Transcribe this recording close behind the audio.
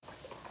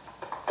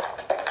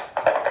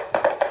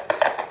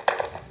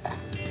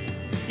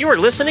You are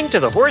listening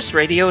to the Horse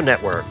Radio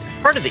Network,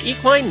 part of the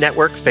Equine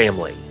Network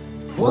family.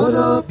 What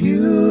a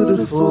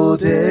beautiful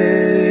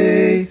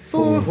day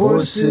for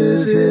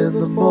horses in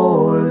the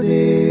morning.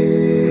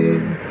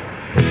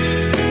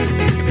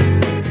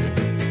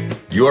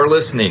 You are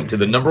listening to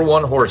the number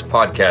one horse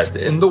podcast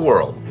in the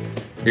world.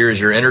 Here is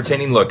your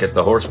entertaining look at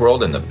the horse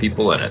world and the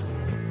people in it.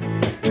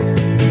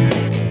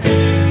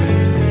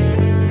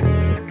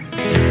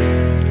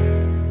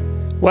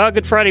 Well,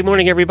 good Friday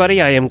morning, everybody.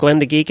 I am Glenn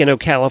the Geek in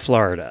Ocala,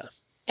 Florida.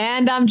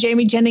 And I'm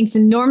Jamie Jennings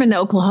in Norman,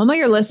 Oklahoma.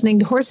 You're listening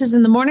to Horses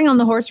in the Morning on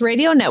the Horse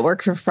Radio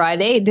Network for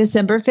Friday,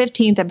 December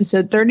 15th,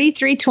 episode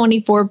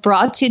 3324,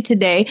 brought to you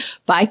today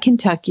by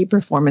Kentucky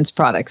Performance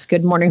Products.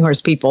 Good morning,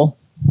 horse people.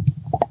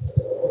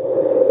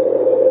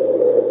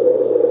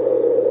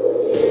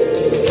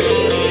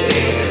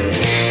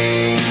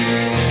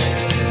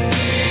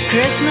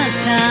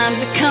 Christmas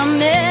time's a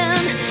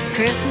coming,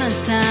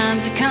 Christmas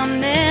time's a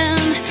coming,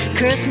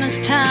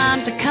 Christmas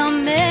time's a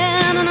coming,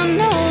 and I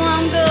know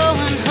I'm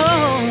going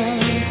home.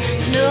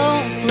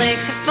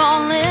 Snowflakes are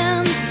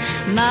falling,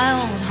 my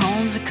old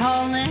home's a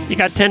calling. You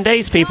got 10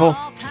 days, people.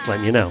 Just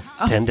letting you know,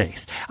 10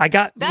 days.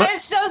 That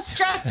is so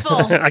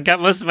stressful. I got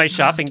most of my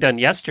shopping done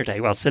yesterday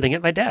while sitting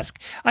at my desk.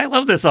 I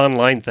love this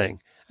online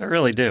thing. I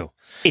really do.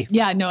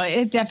 Yeah, no,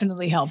 it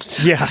definitely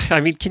helps. Yeah, I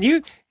mean, can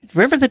you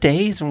remember the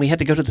days when we had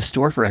to go to the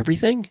store for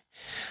everything?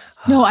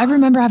 No, I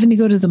remember having to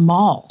go to the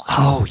mall.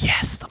 Oh,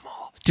 yes, the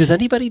mall. Does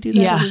anybody do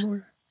that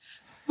anymore?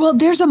 Well,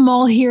 there's a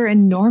mall here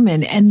in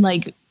Norman, and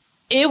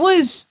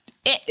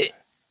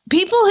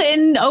people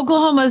in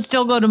Oklahoma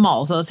still go to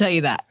malls, I'll tell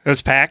you that. It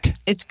was packed?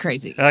 It's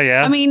crazy. Oh,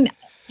 yeah? I mean,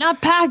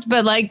 not packed,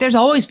 but there's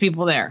always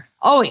people there.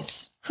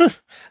 Always. So,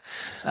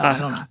 I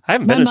don't know. I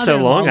haven't been in so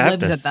long. My mother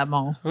lives at that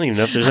mall. I don't even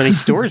know if there's any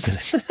stores in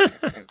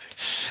it.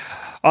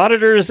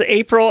 Auditors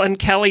April and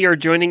Kelly are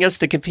joining us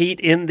to compete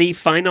in the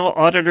final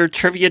Auditor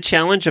Trivia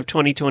Challenge of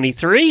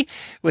 2023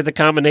 with a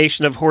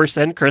combination of horse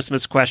and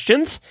Christmas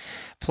questions.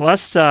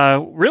 Plus,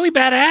 really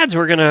bad ads.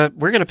 We're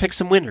gonna pick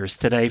some winners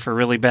today for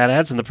really bad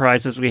ads and the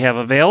prizes we have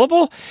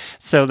available.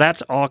 So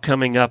that's all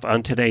coming up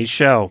on today's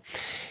show.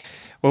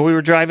 Well, we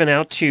were driving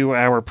out to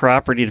our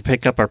property to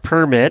pick up our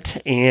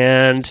permit,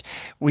 and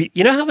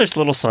you know how there's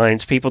little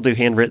signs, people do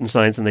handwritten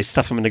signs, and they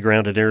stuff them in the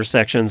ground at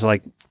intersections,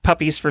 like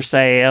puppies for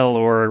sale,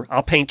 or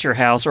I'll paint your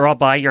house, or I'll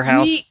buy your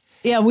house.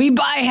 We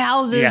buy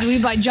houses, yes.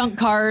 We buy junk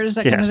cars,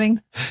 that kind of thing.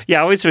 Yeah,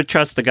 I always would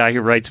trust the guy who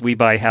writes "we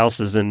buy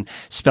houses" and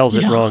spells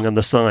it wrong on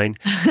the sign.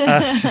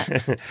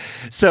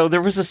 So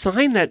there was a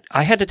sign that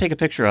I had to take a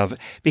picture of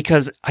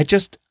because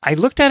I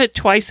looked at it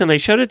twice, and I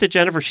showed it to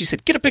Jennifer. She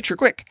said, "Get a picture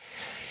quick."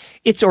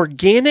 It's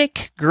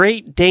organic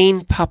Great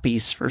Dane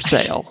puppies for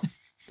sale.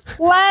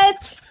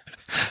 What?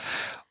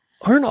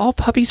 Aren't all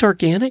puppies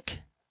organic?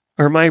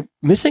 Or am I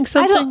missing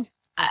something?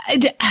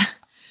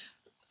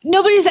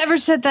 Nobody's ever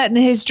said that in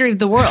the history of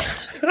the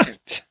world.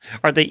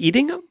 Are they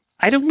eating them?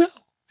 I don't know.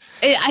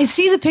 I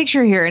see the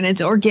picture here, and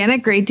it's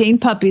organic Great Dane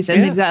puppies,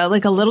 and they've got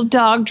a little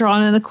dog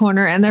drawn in the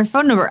corner and their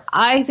phone number.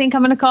 I think I'm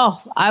going to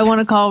call. I want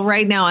to call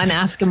right now and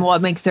ask them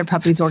what makes their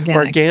puppies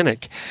organic.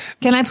 Organic.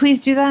 Can I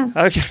please do that?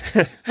 Okay.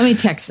 Let me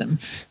text them.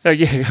 Oh,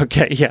 yeah.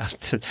 Okay. Yeah.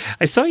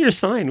 I saw your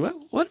sign.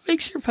 What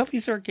makes your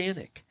puppies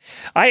organic?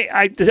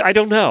 I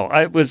don't know.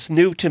 It was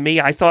new to me.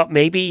 I thought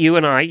maybe you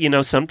and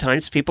I,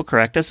 sometimes people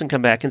correct us and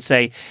come back and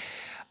say,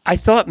 I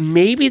thought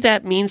maybe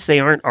that means they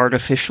aren't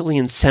artificially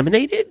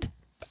inseminated.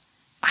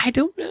 I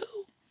don't know.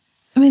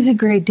 I mean, it's a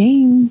Great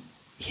Dane.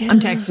 Yeah. I'm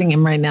texting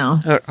him right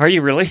now. Are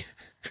you really?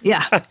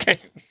 Yeah. Okay.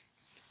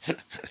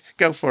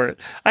 Go for it.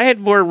 I had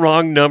more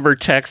wrong number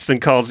texts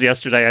and calls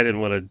yesterday.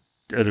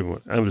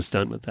 I was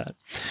done with that.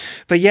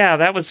 But yeah,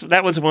 that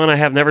was one I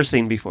have never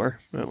seen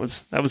before. That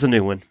was a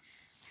new one.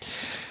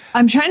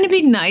 I'm trying to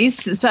be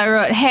nice, so I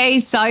wrote, "Hey,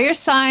 saw your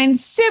sign,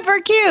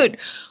 super cute.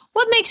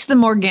 What makes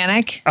them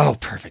organic?" Oh,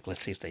 perfect.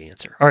 Let's see if they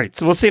answer. All right.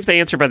 So we'll see if they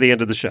answer by the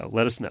end of the show.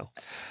 Let us know.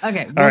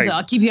 Okay. All right.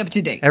 I'll keep you up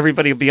to date.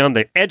 Everybody will be on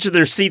the edge of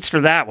their seats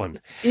for that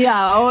one.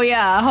 Yeah. Oh,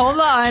 yeah. Hold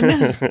on.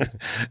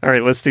 All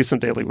right. Let's do some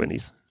Daily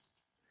Winnies.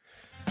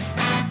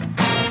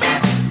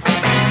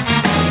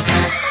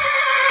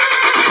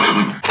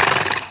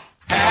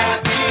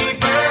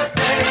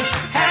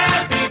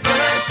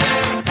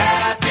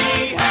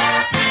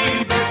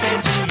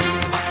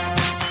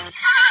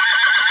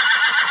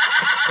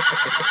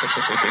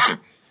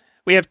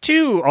 We have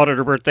two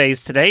auditor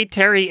birthdays today,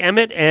 Terry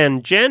Emmett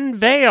and Jen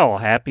Vale.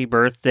 Happy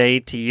birthday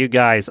to you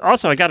guys.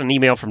 Also, I got an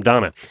email from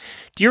Donna.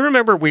 Do you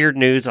remember Weird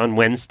News on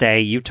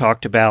Wednesday? You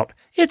talked about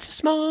It's a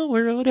Small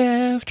World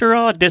After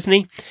All at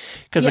Disney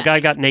because the guy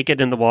got naked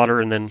in the water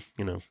and then,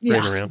 ran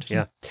around.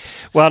 Yeah.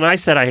 Well, and I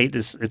said, I hate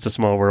this. It's a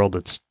small world.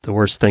 It's the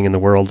worst thing in the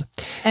world.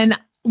 And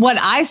what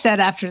I said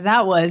after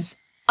that was,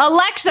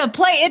 Alexa,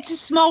 play It's a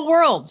Small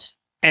World.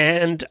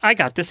 And I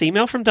got this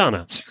email from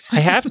Donna.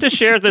 I have to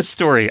share this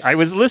story. I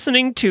was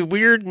listening to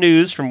Weird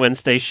News from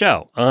Wednesday's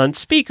show on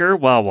speaker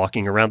while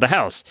walking around the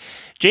house.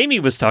 Jamie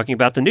was talking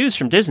about the news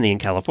from Disney in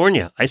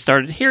California. I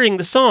started hearing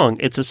the song,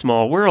 It's a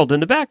Small World, in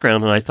the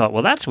background, and I thought,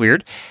 well, that's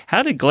weird.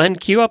 How did Glenn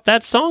cue up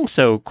that song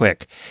so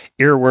quick?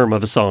 Earworm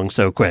of a song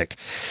so quick.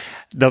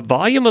 The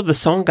volume of the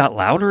song got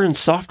louder and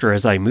softer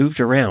as I moved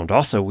around.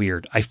 Also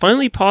weird. I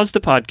finally paused the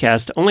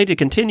podcast only to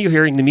continue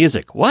hearing the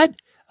music. What?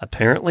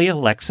 Apparently,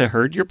 Alexa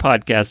heard your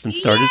podcast and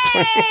started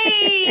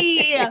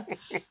playing.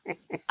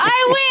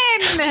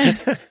 I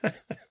win!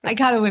 I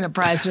gotta win a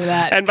prize for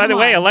that. And by the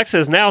way, Alexa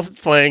is now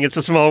playing It's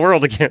a Small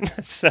World again.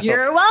 So.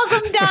 You're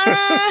welcome,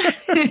 Donna.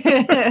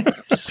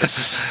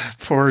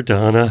 Poor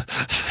Donna.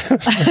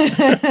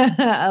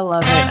 I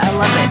love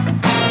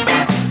it.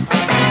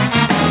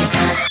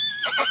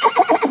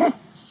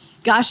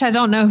 Gosh, I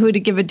don't know who to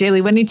give a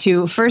daily Winnie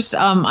to. First,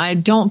 I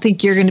don't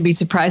think you're going to be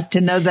surprised to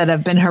know that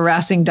I've been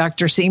harassing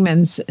Dr.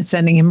 Siemens,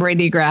 sending him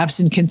radiographs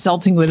and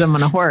consulting with him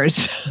on a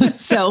horse.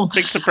 So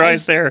big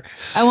surprise there.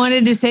 I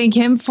wanted to thank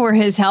him for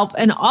his help.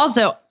 And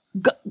also,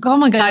 oh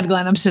my God,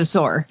 Glenn, I'm so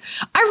sore.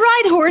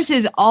 I ride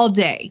horses all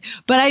day,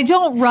 but I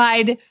don't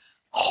ride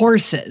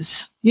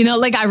horses. You know,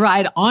 like I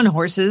ride on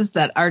horses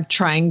that are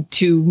trying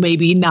to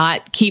maybe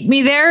not keep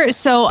me there.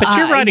 So, but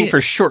you're riding for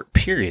short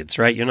periods,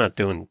 right? You're not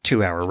doing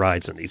 2-hour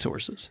rides on these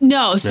horses.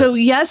 No. So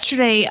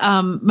yesterday,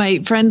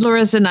 my friend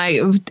Larissa and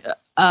I,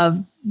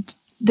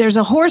 there's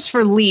a horse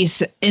for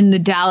lease in the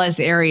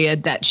Dallas area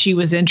that she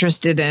was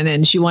interested in,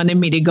 and she wanted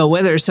me to go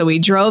with her. So we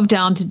drove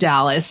down to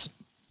Dallas,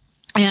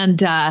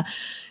 and a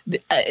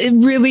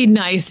really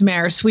nice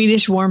mare,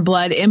 Swedish warm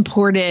blood,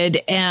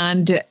 imported,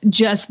 and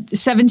just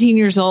 17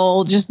 years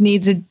old, just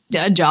needs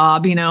a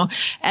job, you know.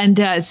 And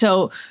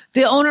so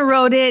the owner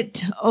rode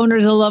it.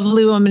 Owner's a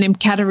lovely woman named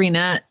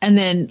Katarina. And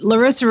then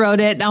Larissa rode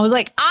it. And I was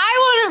like,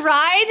 I want to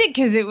ride it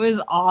because it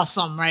was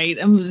awesome, right?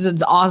 It was an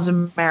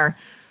awesome mare.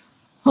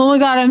 Oh my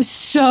God, I'm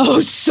so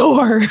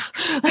sore.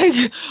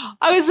 Like,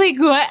 I was like,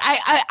 what?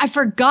 I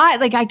forgot.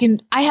 Like,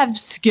 I have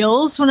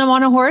skills when I'm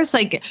on a horse.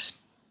 Like,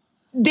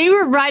 they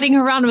were riding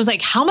her around and was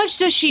like, how much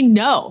does she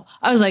know?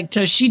 I was like,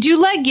 does she do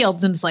leg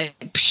yields? And it's like,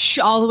 psh,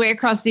 all the way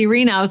across the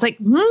arena. I was like,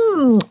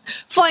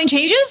 flying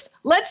changes?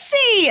 Let's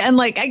see. And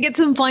like, I get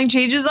some flying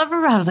changes of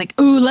her. I was like,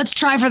 ooh, let's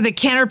try for the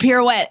canter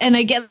pirouette. And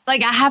I get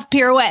like a half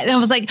pirouette. And I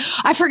was like,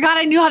 I forgot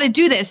I knew how to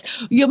do this.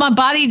 My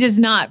body does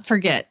not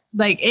forget.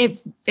 Like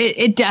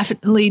it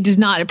definitely does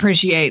not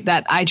appreciate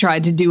that I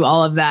tried to do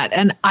all of that.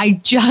 And I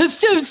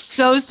just am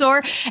so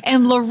sore.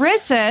 And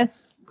Larissa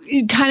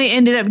kind of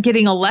ended up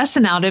getting a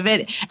lesson out of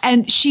it,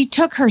 and she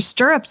took her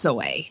stirrups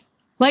away,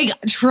 like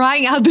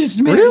trying out this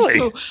mare. Really?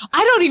 So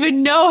I don't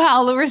even know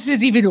how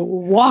Larissa's even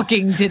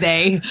walking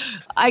today.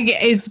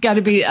 It's got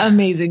to be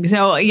amazing.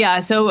 So yeah,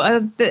 so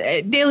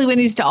the daily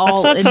Winnie's to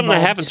all. That's not something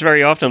that happens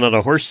very often on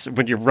a horse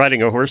when you're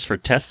riding a horse for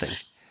testing.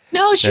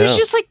 No, she was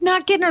just like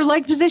not getting her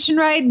leg position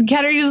right, and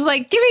Katarina was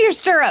like, "Give me your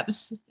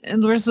stirrups,"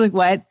 and Larissa's like,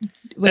 "What?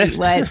 Wait,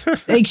 what?"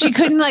 Like she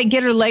couldn't like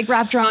get her leg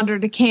wrapped around her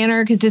to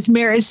canter because this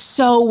mare is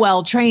so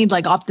well trained,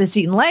 like off the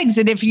seat and legs,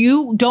 that if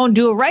you don't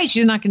do it right,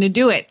 she's not going to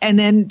do it. And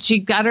then she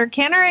got her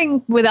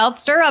cantering without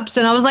stirrups,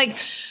 and I was like,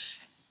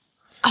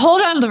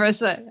 "Hold on,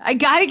 Larissa, I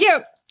gotta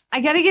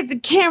get the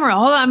camera.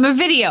 Hold on, my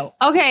video.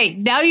 Okay,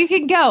 now you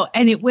can go."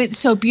 And it went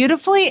so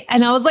beautifully,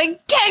 and I was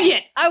like, "Dang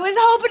it! I was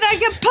hoping I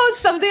could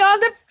post something on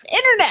the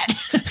internet."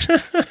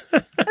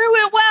 It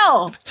went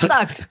well.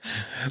 Sucked.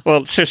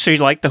 Well, so she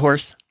liked the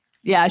horse?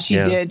 Yeah, she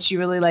did. She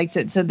really likes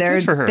it. So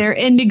they're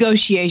in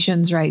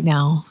negotiations right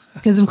now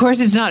because, of course,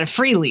 it's not a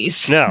free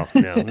lease. No.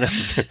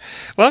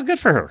 Well, good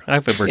for her. I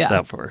hope it works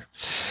out for her.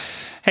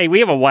 Hey, we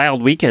have a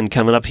wild weekend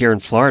coming up here in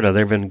Florida.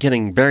 They've been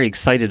getting very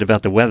excited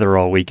about the weather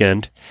all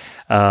weekend.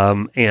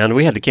 And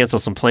we had to cancel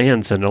some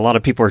plans, and a lot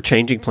of people are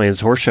changing plans.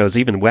 Horse shows,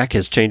 even WEC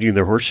is changing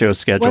their horse show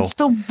schedule.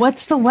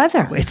 What's the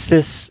weather? It's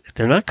this,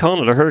 they're not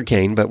calling it a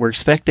hurricane, but we're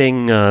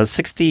expecting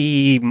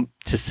 60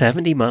 to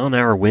 70 mile an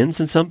hour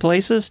winds in some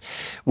places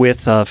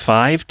with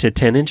 5 to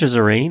 10 inches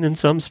of rain in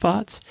some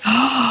spots.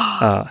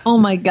 Oh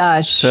my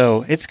gosh.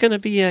 So it's going to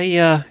be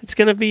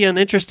an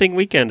interesting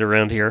weekend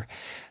around here.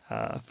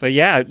 But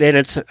yeah,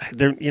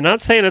 and you're not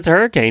saying it's a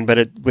hurricane,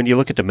 but when you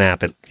look at the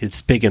map,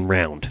 it's big and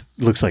round.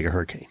 It looks like a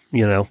hurricane,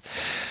 you know.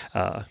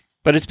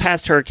 But it's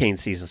past hurricane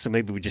season, so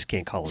maybe we just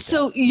can't call it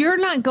So that. You're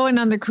not going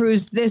on the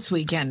cruise this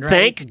weekend, right?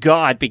 Thank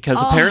God,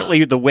 because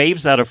apparently the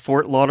waves out of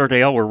Fort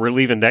Lauderdale, where we're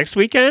leaving next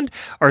weekend,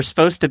 are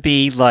supposed to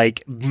be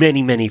like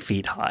many, many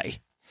feet high.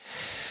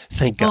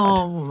 Thank God.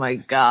 Oh, my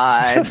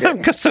God.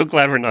 I'm so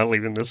glad we're not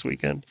leaving this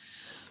weekend.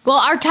 Well,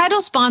 our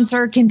title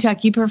sponsor,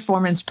 Kentucky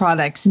Performance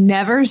Products,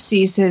 never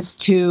ceases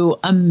to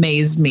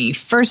amaze me.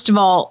 First of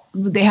all,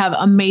 they have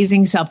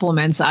amazing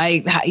supplements.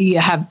 I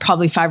have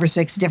probably 5 or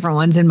 6 different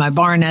ones in my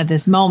barn at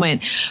this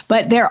moment,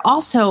 but they're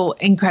also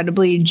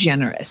incredibly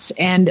generous.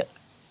 And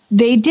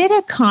they did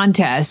a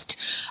contest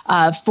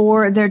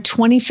for their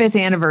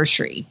 25th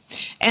anniversary.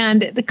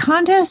 And the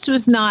contest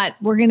was not,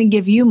 we're going to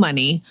give you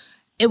money.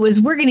 it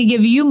was, we're going to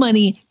give you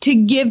money to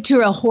give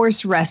to a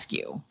horse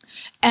rescue.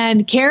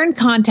 And Karen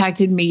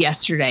contacted me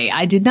yesterday.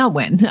 I did not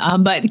win,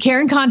 but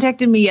Karen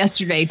contacted me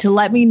yesterday to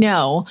let me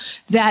know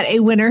that a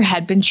winner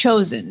had been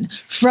chosen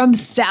from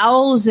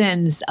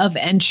thousands of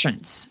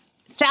entrants.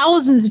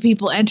 Thousands of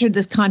people entered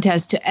this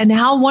contest. And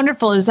how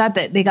wonderful is that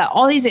they got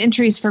all these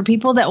entries for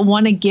people that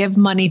want to give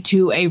money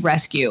to a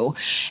rescue.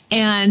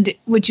 And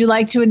would you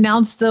like to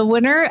announce the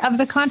winner of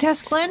the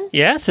contest, Glenn?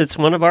 Yes, it's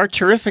one of our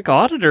terrific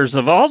auditors.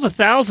 Of all the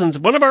thousands,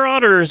 one of our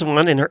auditors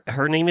won, and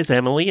her name is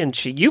Emily,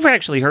 and you've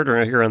actually heard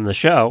her here on the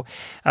show.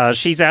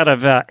 She's out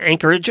of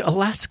Anchorage,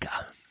 Alaska.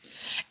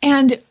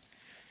 And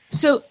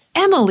so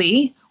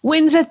Emily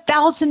wins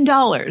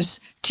 $1,000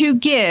 to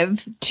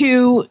give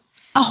to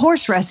a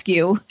horse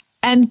rescue.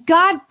 And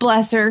God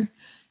bless her.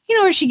 You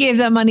know where she gave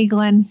that money,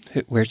 Glenn?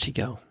 Where'd she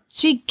go?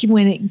 She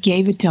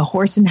gave it to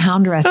Horse and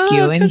Hound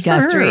Rescue in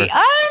Guthrie.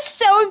 I'm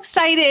so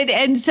excited.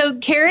 And so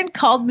Karen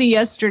called me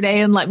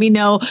yesterday and let me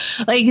know,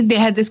 like, they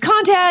had this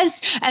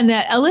contest and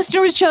that a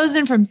listener was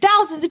chosen from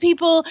thousands of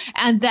people,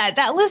 and that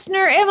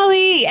listener,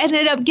 Emily,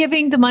 ended up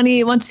giving the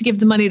money, wants to give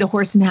the money to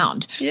Horse and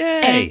Hound.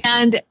 Yay.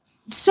 And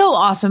so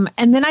awesome.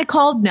 And then I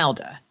called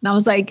Nelda and I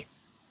was like,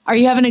 are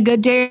you having a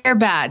good day or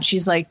bad?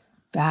 She's like,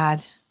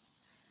 bad.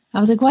 I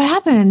was like, what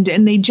happened?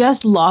 And they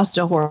just lost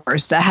a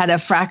horse that had a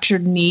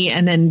fractured knee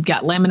and then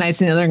got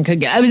laminitis in the other and could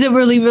get, it was a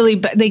really, really,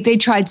 they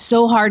tried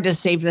so hard to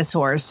save this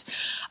horse.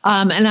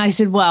 And I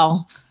said,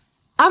 well,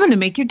 I'm going to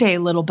make your day a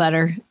little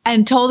better,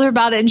 and told her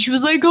about it. And she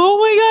was like, oh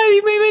my God,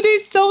 you made my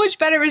day so much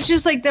better. It was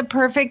just like the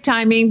perfect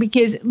timing,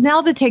 because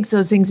Nelda takes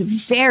those things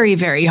very,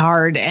 very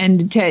hard.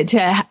 And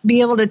to be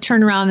able to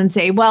turn around and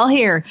say, well,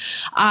 here,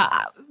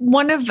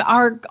 one of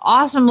our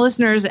awesome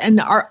listeners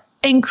and our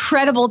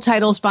incredible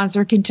title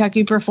sponsor,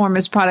 Kentucky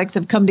Performance Products,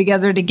 have come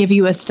together to give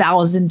you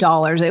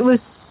 $1,000. It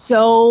was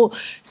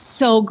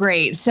so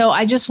great. So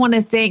I just want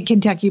to thank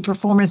Kentucky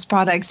Performance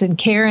Products and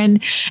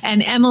Karen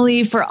and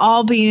Emily for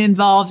all being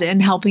involved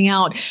and helping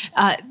out.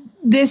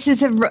 This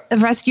is a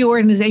rescue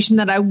organization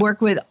that I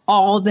work with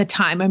all the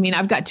time. I mean,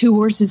 I've got 2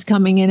 horses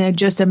coming in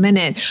just a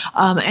minute,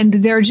 and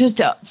they're just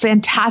a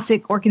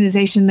fantastic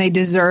organization. They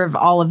deserve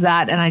all of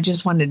that. And I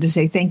just wanted to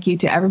say thank you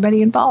to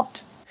everybody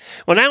involved.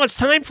 Well, now it's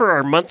time for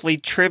our monthly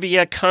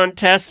trivia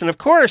contest. And of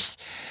course,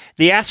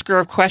 the asker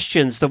of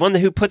questions, the one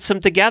who puts them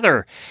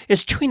together,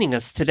 is joining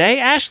us today.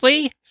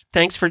 Ashley,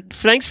 thanks for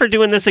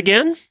doing this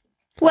again.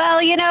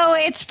 Well, you know,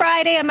 it's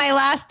Friday and my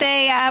last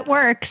day at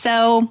work,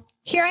 so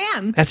here I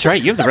am. That's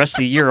right. You have the rest of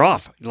the year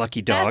off,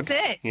 lucky dog.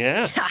 That's it.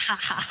 Yeah.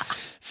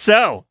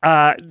 So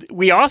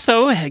we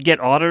also get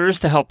auditors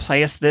to help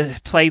play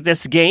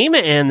this game,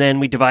 and then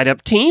we divide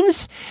up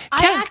teams.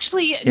 I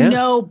actually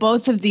know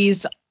both of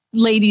these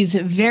ladies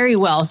very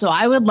well, so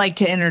I would like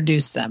to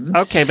introduce them.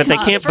 Okay, but they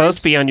can't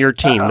both be on your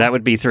team. That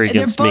would be 3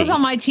 against me. They're both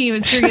on my team.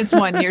 It's 3 against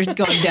 1. You're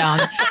going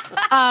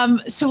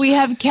down. So we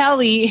have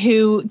Kelly,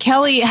 who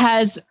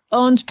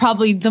owns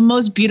probably the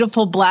most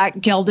beautiful black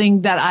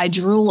gelding that I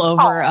drool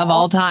over of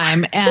all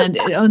time, and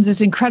it owns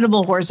this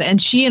incredible horse. And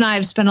she and I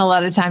have spent a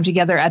lot of time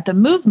together at the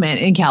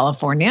Movement in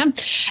California.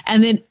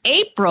 And then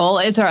April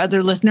is our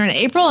other listener, and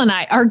April and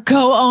I are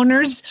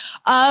co-owners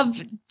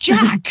of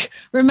Jack.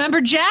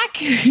 Remember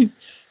Jack?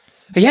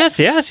 Yes.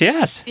 Yeah.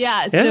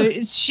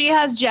 So she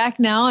has Jack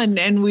now,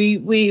 and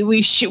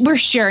we're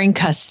sharing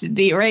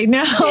custody right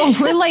now.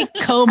 We're like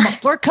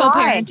we're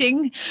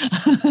co-parenting.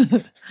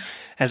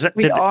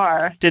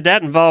 Did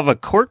that involve a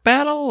court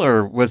battle,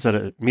 or was it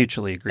a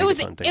mutually agreed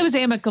upon thing? It was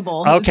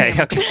amicable. Okay.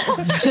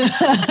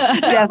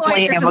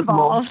 Definitely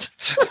amicable.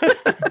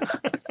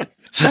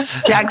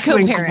 Jack's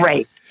doing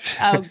great.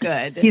 Oh,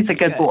 good. He's a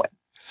good boy.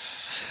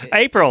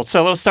 April,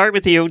 so let's start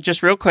with you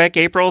just real quick.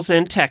 April's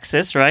in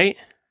Texas, right?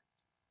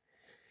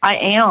 I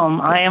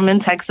am in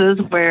Texas,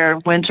 where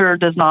winter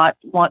does not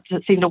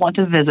seem to want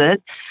to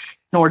visit,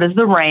 nor does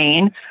the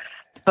rain.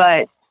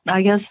 But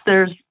I guess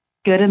there's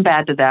good and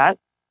bad to that.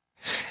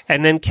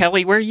 And then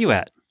Kelly, where are you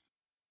at?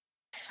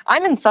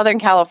 I'm in Southern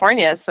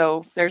California,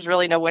 so there's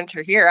really no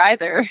winter here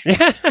either.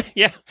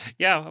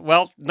 Yeah.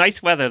 Well,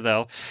 nice weather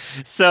though.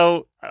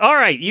 So, all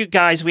right, you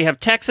guys, we have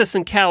Texas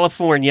and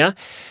California.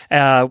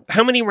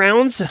 How many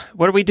rounds?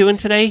 What are we doing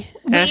today,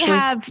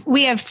 Ashley?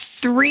 We have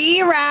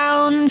 3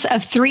 rounds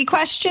of 3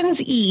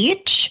 questions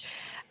each.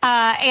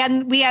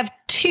 And we have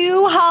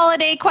 2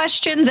 holiday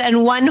questions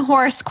and 1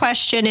 horse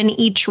question in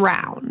each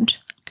round.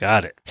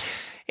 Got it.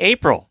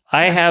 April,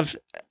 I have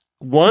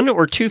 1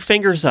 or 2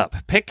 fingers up.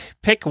 Pick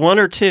 1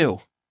 or 2.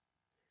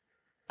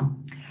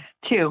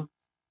 2.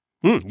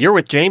 You're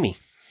with Jamie.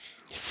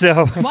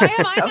 So why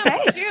am I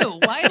number 2?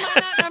 Why am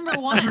I not number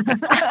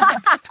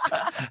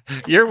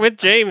 1? You're with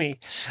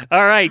Jamie.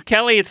 All right,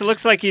 Kelly, it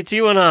looks like it's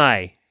you and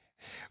I.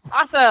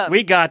 Awesome.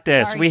 We got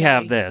this. Sorry, we Kelly.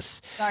 have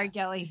this. Sorry,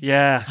 Kelly.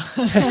 Yeah.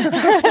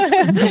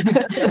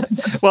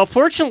 Well,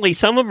 fortunately,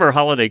 some of them are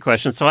holiday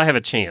questions, so I have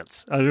a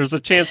chance. There's a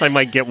chance I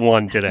might get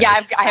 1 today.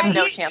 Yeah, I have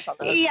no chance on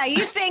this. Yeah,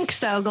 you think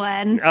so,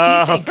 Glenn.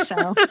 You think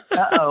so.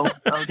 Uh-oh.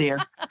 Oh, dear.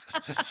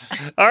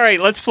 All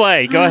right, let's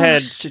play. Go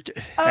ahead,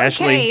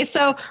 Ashley. Okay,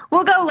 so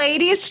we'll go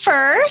ladies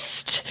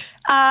first.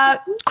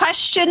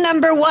 Question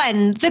number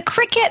 1. The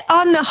Cricket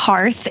on the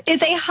Hearth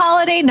is a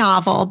holiday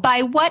novel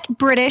by what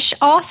British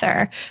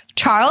author?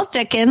 Charles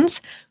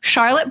Dickens,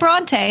 Charlotte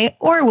Bronte,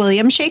 or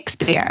William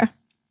Shakespeare?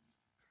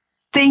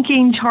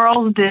 Thinking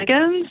Charles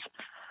Dickens,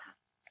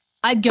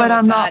 I'd go but with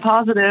I'm that. not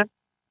positive.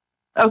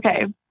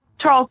 Okay,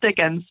 Charles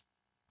Dickens.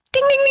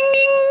 Ding, ding, ding,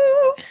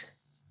 ding.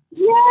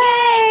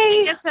 I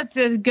Yay! guess that's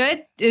a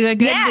good ding,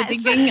 Yes.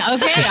 ding.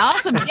 Okay,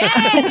 awesome.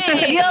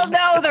 Yay! You'll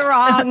know the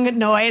wrong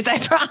noise, I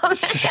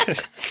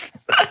promise.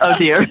 Oh,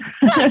 dear.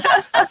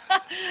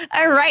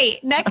 All right.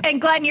 Next, and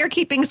Glenn, you're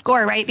keeping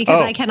score, right?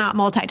 Because Oh. I cannot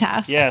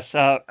multitask. Yes.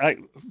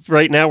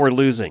 Right now we're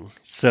losing.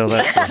 So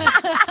that's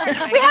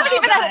We haven't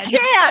even had a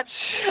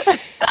chance.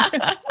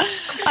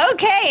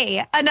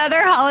 Okay, another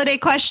holiday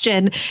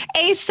question.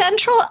 A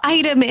central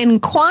item in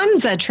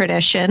Kwanzaa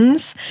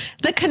traditions,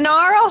 the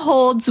Kinara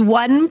holds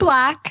 1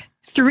 black,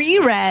 3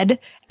 red,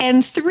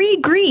 and 3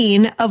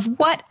 green of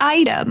what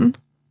item?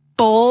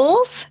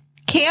 Bowls,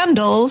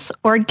 candles,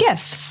 or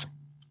gifts?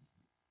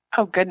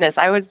 Oh, goodness.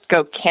 I would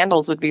go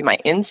candles would be my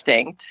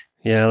instinct.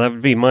 yeah, that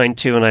would be mine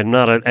too. And I'm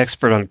not an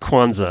expert on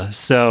Kwanzaa.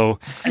 So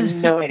I have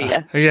no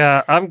idea.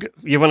 yeah,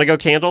 you want to go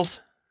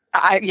candles?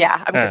 I'm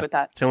good with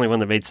that. It's the only one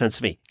that made sense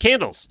to me.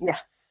 Candles. Yeah.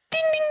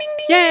 Ding, ding, ding,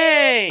 ding.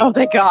 Yay! Oh,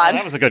 thank God.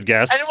 That was a good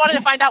guess. I just wanted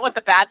to find out what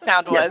the bad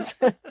sound was.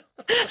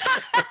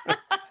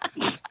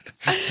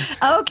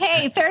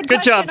 Okay, third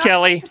Good question. job,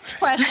 Kelly. First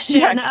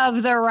question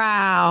of the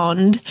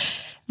round.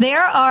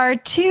 There are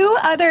 2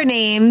 other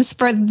names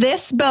for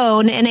this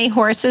bone in a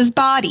horse's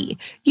body,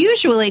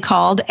 usually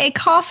called a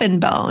coffin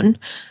bone.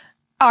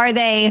 Are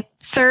they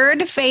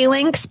third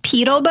phalanx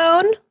pedal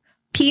bone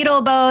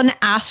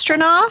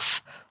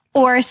astronoph,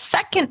 or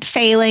second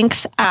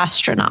phalanx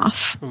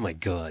astronoph? Oh my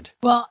God.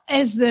 Well,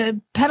 as the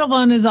pedal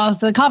bone is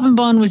also the coffin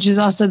bone, which is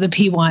also the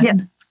P1.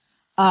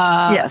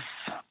 Yeah. Yes.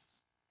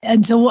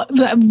 And so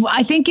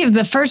I think of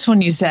the first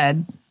one you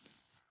said.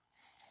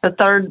 The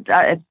third,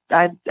 I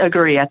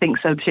agree. I think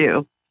so,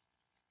 too.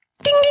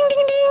 Ding, ding,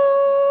 ding,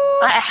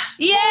 ding.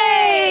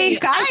 Yay! You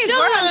guys, I still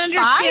we're don't on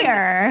understand.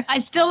 fire. I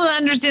still don't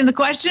understand the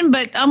question,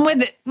 but I'm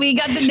with it. We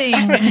got the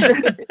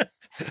ding.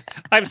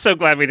 I'm so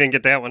glad we didn't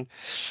get that one.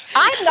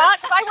 I'm not,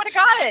 because I would have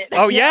got it.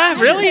 Oh,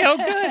 yeah? Really? Oh,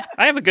 good.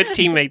 I have a good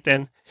teammate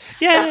then.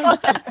 Yeah.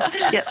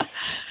 Yeah.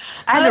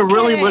 I had to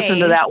really listen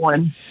to that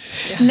one.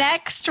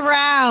 Next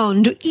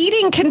round.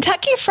 Eating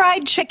Kentucky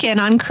Fried Chicken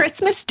on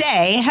Christmas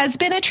Day has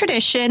been a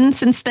tradition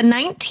since the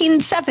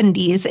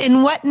 1970s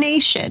in what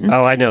nation?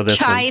 Oh, I know this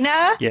one.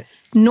 China, Yeah.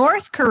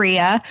 North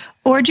Korea,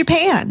 or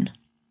Japan?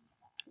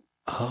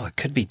 Oh, it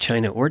could be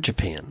China or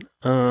Japan.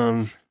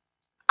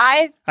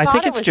 I think thought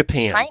it it's was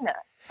Japan. China.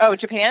 Oh,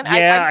 Japan?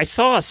 Yeah, I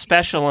saw a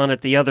special on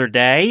it the other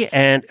day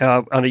and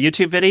on a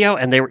YouTube video,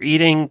 and they were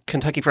eating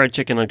Kentucky Fried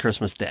Chicken on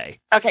Christmas Day.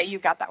 Okay, you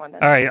got that one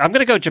then. All right, I'm going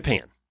to go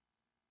Japan.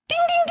 Ding,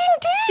 ding, ding,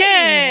 ding.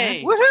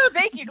 Yay! Woohoo!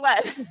 Thank you,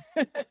 Glenn.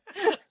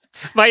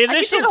 My I can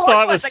initial do the horse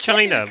thought ones, was I can't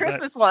do China. the but-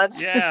 Christmas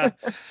ones. Yeah.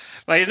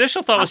 My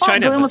initial thought was I thought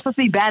China. Glenn was but supposed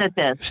to be bad at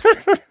this.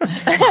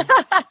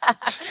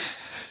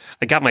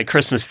 I got my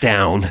Christmas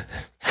down.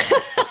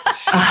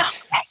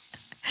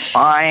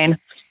 Fine.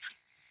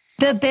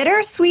 The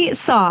bittersweet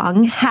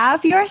song,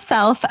 Have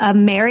Yourself a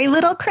Merry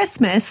Little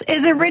Christmas,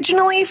 is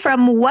originally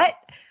from what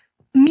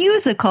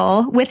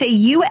musical with a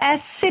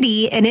U.S.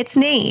 city in its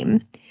name?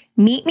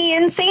 Meet Me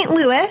in St.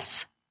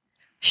 Louis,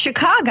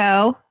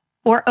 Chicago,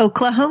 or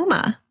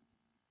Oklahoma?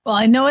 Well,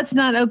 I know it's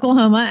not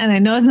Oklahoma, and I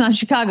know it's not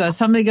Chicago.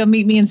 Somebody go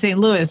meet me in St.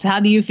 Louis. How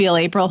do you feel,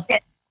 April?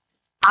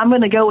 I'm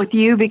going to go with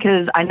you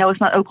because I know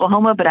it's not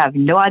Oklahoma, but I have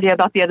no idea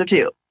about the other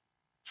 2.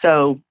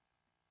 So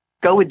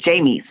go with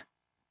Jamie's.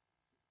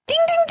 Ding,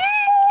 ding, ding!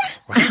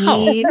 Wow.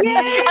 Yay.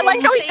 I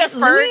like how he St.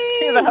 deferred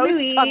to the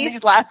host on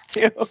these last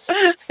 2.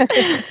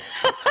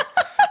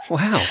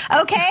 Wow.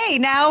 Okay,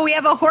 now we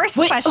have a horse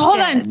Wait, question. hold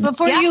on.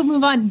 Before Yeah. you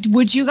move on,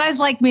 would you guys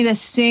like me to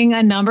sing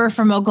a number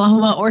from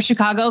Oklahoma or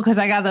Chicago? Because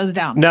I got those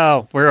down.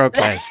 No, we're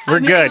okay. We're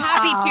good.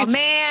 Happy to. Oh,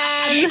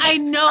 man. I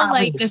know,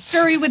 like the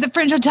Surrey with the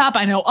fringe on top.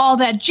 I know all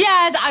that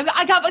jazz.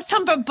 I got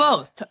some of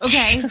both.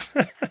 Okay.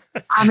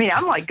 I mean,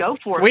 I'm like, go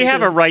for it. We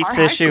have a because rights our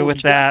high issue school with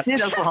just that.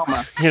 did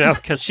Oklahoma. You know,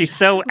 because she's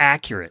so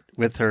accurate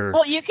with her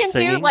Well, you can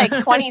singing. do like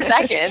 20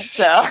 seconds,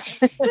 so.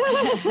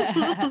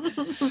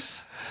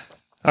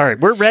 All right,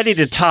 we're ready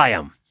to tie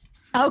them.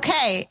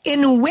 Okay,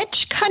 in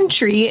which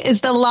country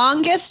is the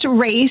longest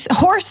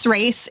horse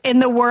race in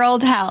the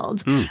world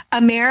held?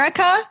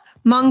 America,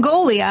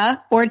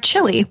 Mongolia, or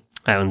Chile?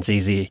 That one's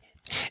easy.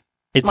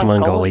 It's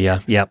Mongolia.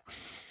 Mongolia. Yep.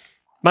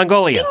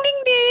 Mongolia. Ding,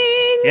 ding,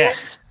 ding.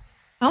 Yes.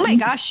 Oh my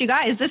gosh, you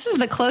guys, this is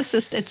the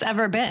closest it's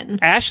ever been.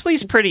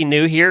 Ashley's pretty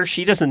new here.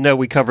 She doesn't know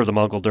we cover the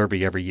Mongol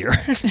Derby every year.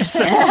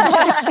 So-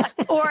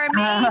 Or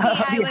maybe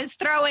I was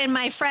throwing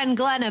my friend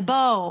Glenn a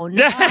bone.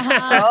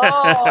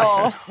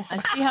 Oh.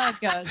 Let's see how it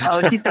goes.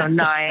 Oh, she's so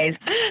nice.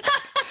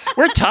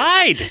 We're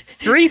tied.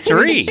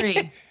 3-3.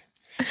 3.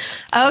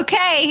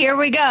 Okay, here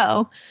we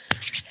go.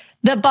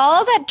 The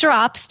ball that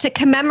drops to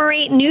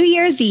commemorate New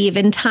Year's Eve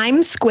in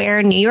Times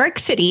Square, New York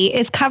City,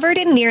 is covered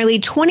in nearly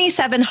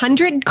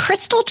 2,700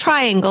 crystal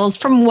triangles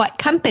from what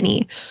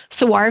company?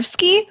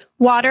 Swarovski,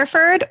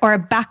 Waterford, or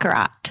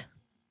Baccarat?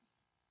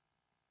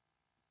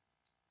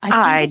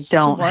 I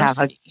don't have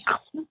a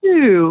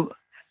clue.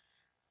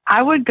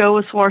 I would go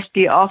with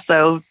Swarovski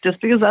also, just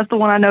because that's the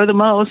one I know the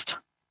most.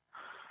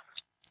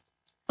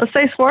 Let's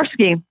say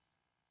Swarovski.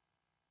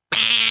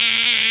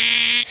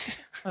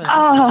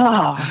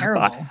 Oh,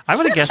 terrible. I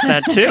would have guessed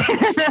that too.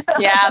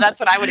 Yeah, that's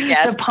what I would have the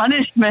guessed.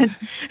 punishment.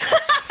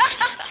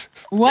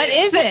 What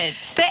is it?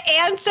 The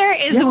answer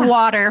is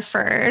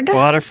Waterford.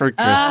 Waterford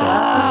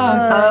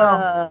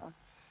crystal.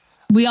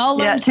 We all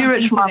Yeah, learned too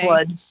something rich for my today.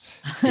 blood.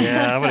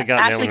 Yeah, I would have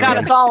gotten Ashley that got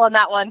one. us all on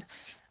that one.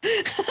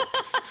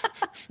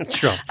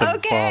 Drop the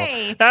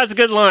Okay. ball. That's a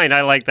good line.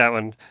 I like that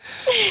one.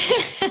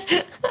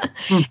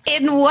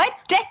 In what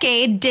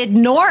decade did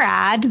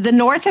NORAD, the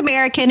North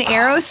American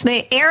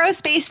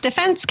Aerospace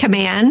Defense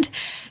Command,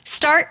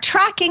 start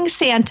tracking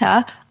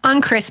Santa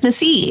on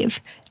Christmas Eve?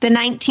 The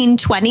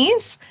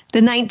 1920s,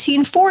 the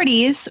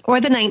 1940s, or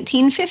the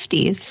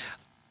 1950s?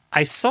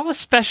 I saw a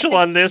special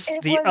on this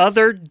it the was-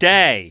 other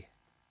day.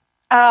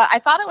 I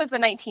thought it was the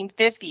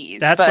 1950s.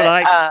 That's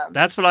but,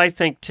 that's what I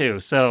think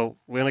too. So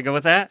we're gonna go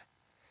with that.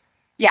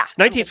 Yeah.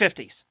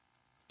 1950s.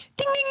 Ding,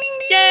 ding, ding,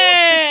 ding.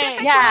 Yay!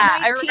 Specifically Yeah,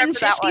 I remember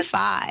that one.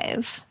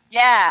 1955.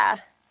 Yeah.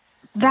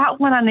 That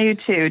one I knew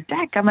too.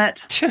 Dadgummit.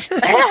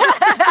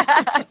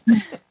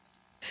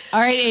 All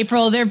right,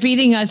 April, they're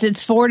beating us.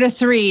 It's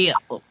 4-3.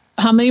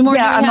 How many more do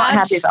we Yeah, I'm not have?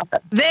 happy about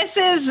that. This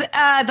is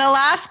the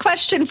last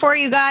question for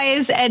you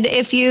guys, and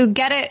if you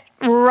get it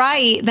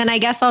right, then I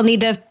guess I'll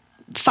need to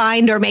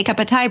find or make up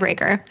a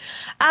tiebreaker.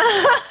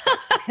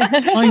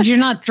 Well, you're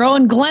not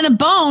throwing Glenn a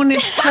bone.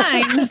 It's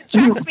fine.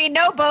 Trust me,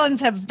 no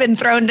bones have been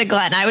thrown to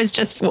Glenn. I was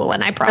just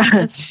fooling, I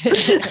promise.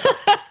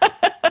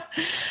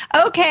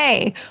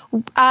 Okay,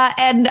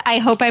 and I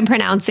hope I'm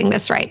pronouncing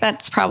this right.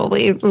 That's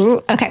probably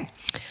okay.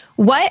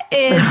 What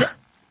is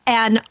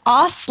an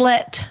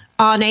oslet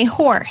on a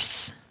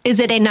horse? Is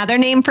it another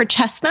name for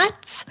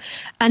chestnuts,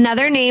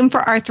 another name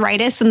for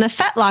arthritis in the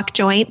fetlock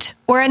joint,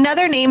 or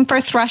another name for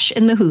thrush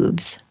in the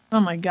hooves? Oh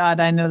my God,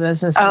 I know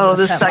this. This is Oh, a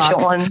the fetlock.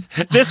 second one.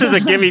 This is a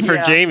gimme for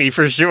Yeah. Jamie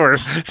for sure.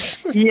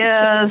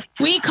 Yes.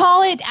 We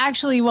call it,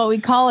 actually, what we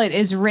call it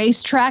is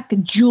racetrack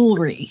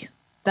jewelry.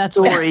 That's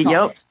what Jewelry, it's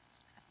called. yep.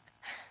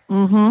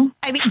 Mm-hmm.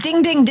 I mean,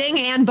 ding, ding, ding,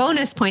 and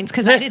bonus points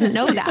because I didn't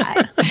know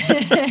that. Oh,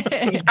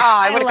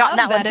 I would have love gotten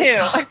that one it's too.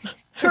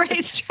 called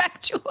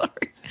racetrack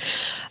jewelry.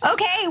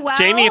 Okay, well,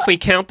 Jamie, if we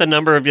count the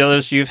number of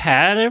yellows you've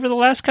had over the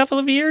last couple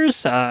of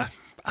years,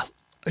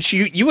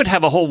 you would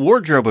have a whole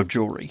wardrobe of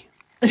jewelry.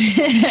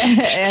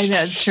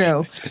 That's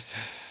true.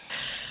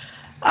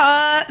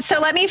 so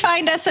let me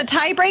find us a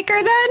tiebreaker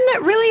then,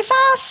 really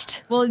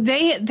fast. Well,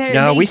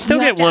 No, we still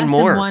you have get to one ask them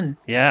more. one.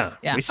 Yeah,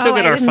 Yeah. we still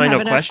get I our didn't final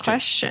have enough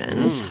question.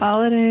 questions.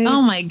 Holiday.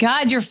 Oh my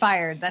God, you're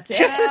fired. That's it.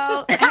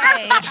 Well, hey,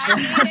 I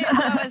made it.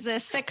 What was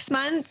this? 6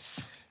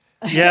 months.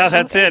 Yeah,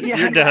 that's it. Yeah,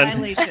 You're done.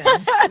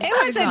 Congratulations.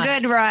 It was a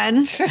good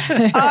run.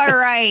 All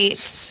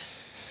right.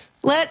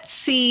 Let's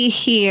see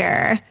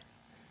here.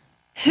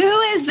 Who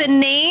is the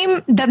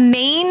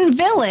main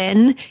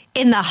villain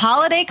in the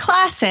holiday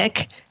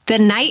classic, The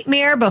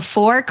Nightmare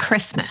Before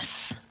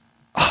Christmas?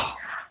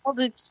 Well,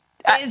 it's,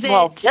 Is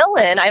well, it-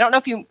 villain. I don't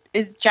know if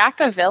is Jack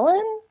a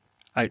villain?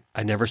 I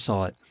never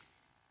saw it.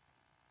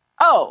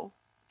 Oh,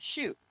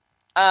 shoot.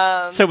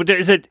 So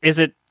is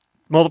it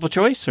multiple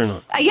choice or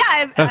not?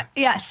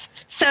 Yes.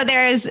 So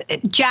there's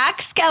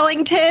Jack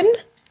Skellington,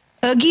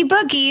 Oogie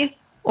Boogie,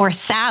 or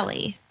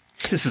Sally.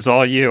 This is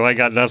all you. I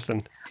got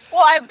nothing.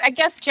 Well, I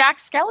guess Jack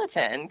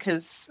Skeleton,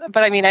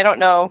 but I mean, I don't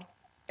know.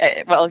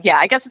 Well, yeah,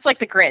 I guess it's like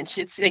the Grinch.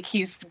 It's like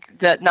he's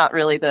not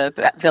really the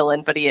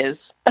villain, but he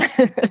is.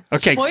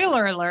 Okay.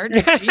 Spoiler alert.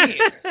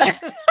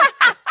 Jeez.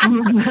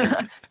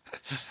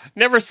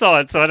 Never saw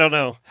it, so I don't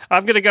know.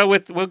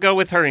 We'll go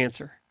with her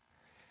answer.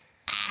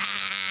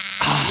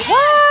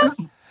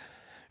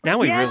 Now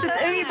we Yes,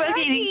 really. it's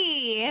Oogie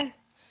Boogie. Oogie.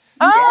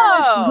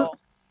 Oh,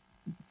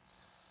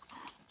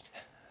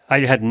 I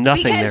had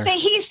nothing Because there.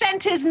 he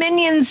sent his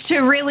minions to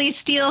really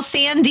steal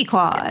Sandy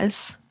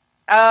Claus.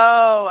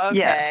 oh,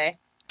 okay.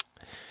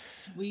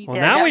 Sweet. Well,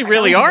 Yeah, now yeah, we I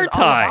really know are all about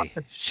tie.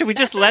 Should we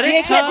just let okay. it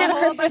You can't do tie? the a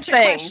whole Christmas bunch of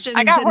things. questions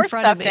I got in horse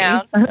front stuff of me.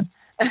 down.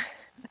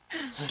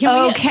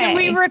 Can Okay.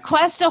 we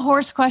request a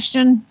horse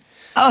question?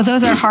 Oh,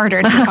 those are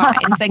harder to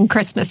find than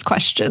Christmas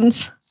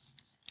questions.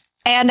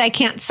 And I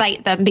can't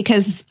cite them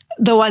because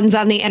the ones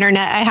on the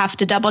internet, I have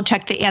to double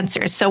check the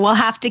answers. So we'll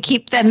have to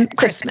keep them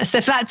Christmas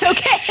if that's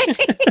okay.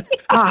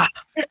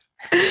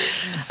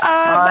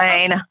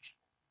 Fine.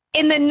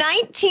 In the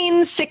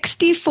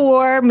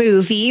 1964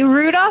 movie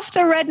Rudolph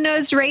the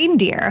Red-Nosed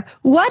Reindeer,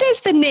 what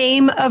is the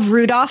name of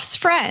Rudolph's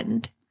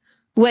friend?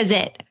 Was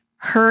it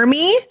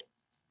Hermie,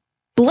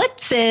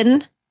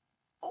 Blitzen,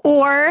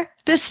 or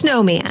the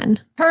Snowman?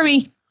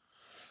 Hermie.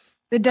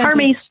 The dentist.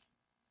 Hermes.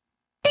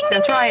 Ding, ding,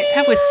 That's right.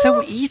 That was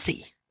so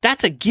easy.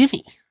 That's a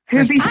gimme. Who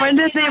Right.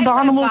 befriended I the would've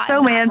abominable gotten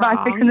snowman that by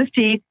wrong. fixing his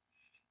teeth.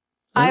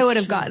 I would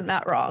have gotten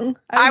that wrong.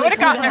 I was would have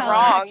like, gotten who it the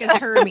wrong. heck is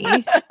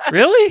Hermie?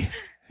 Really?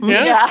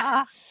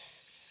 Yeah.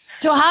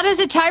 So how does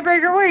a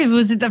tiebreaker work?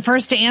 Was it the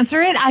first to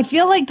answer it? I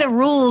feel like the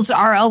rules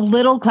are a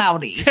little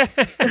cloudy.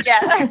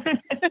 Yeah.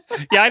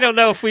 Yeah, I don't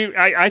know if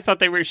I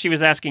thought she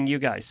was asking you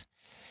guys.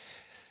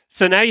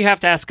 So now you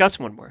have to ask us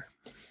one more.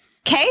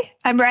 Okay,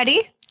 I'm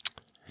ready.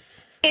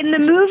 In the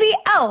movie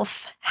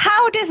Elf,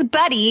 how does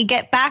Buddy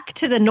get back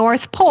to the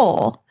North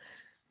Pole?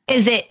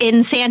 Is it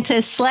in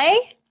Santa's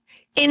sleigh,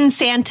 in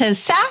Santa's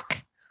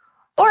sack,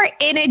 or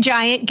in a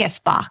giant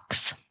gift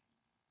box?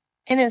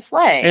 In his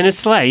sleigh. In his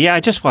sleigh. Yeah, I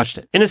just watched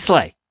it. In his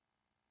sleigh.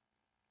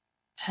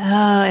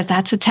 Oh,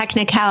 that's a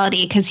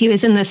technicality because he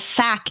was in the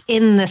sack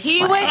in the sleigh.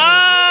 He went.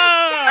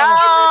 Oh!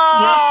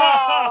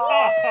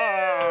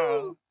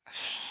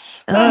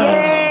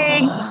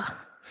 Yay!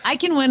 I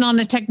can win on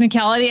a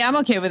technicality. I'm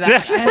okay with that. I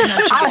have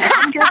no trouble.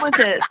 I'm good with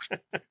it.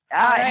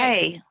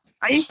 right.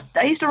 Hey, I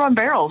used to run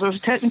barrels.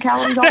 There's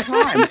technicalities all the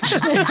time.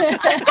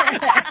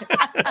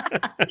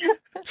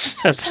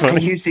 That's I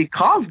funny. usually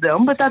cause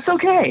them, but that's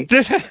okay.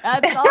 That's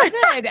all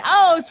good.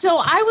 Oh, so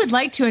I would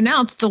like to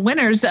announce the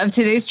winners of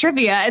today's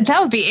trivia. And that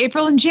would be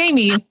April and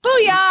Jamie.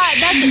 Booyah!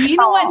 That's you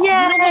know what? You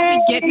know what we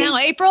get now,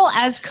 April,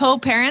 as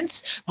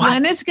co-parents.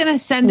 Gwen is going to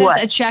send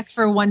us a check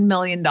for $1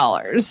 million.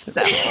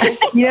 So.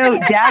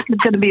 Jack is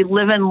going to be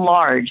living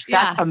large.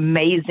 That's Yeah.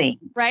 amazing.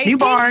 Right? New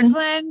barn. Thanks,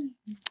 Gwen.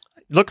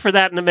 Look for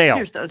that in the mail,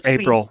 You're so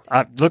sweet. April.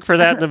 Look for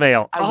that in the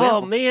mail. I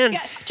Oh, will. man. Yeah,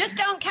 just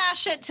don't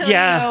cash it till,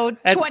 Yeah.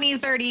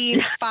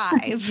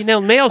 2035.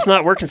 Mail's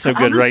not working so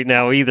good right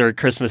now either at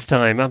Christmas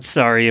time. I'm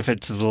sorry if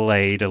it's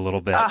delayed a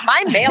little bit.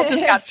 My mail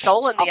just got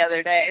stolen the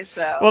other day,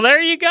 so. Well, there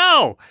you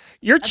go.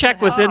 Your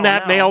check was in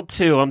that no. mail,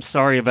 too. I'm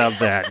sorry about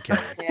that.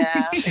 Kelly.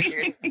 Yeah, I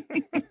figured.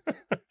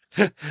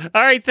 All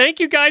right.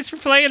 Thank you guys for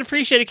playing.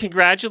 Appreciate it.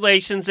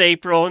 Congratulations,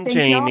 April and Thank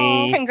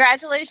Jamie. y'all.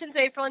 Congratulations,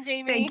 April and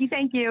Jamie.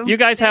 Thank you. You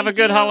guys have a Thank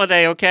good you.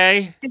 holiday,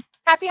 okay?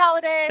 Happy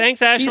holidays.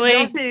 Thanks, Ashley.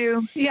 You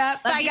too. Yeah,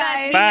 bye, you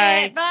guys.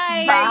 Bye.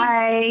 Bye.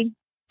 Bye.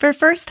 For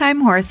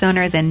first-time horse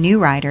owners and new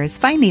riders,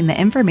 finding the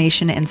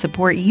information and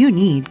support you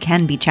need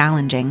can be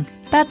challenging.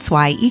 That's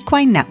why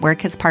Equine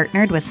Network has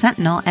partnered with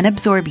Sentinel and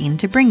Absorbine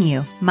to bring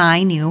you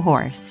My New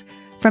Horse.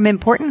 From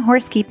important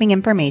horsekeeping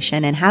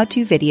information and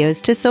how-to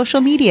videos to social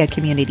media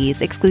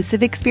communities,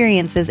 exclusive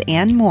experiences,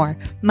 and more,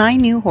 My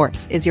New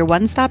Horse is your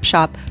one-stop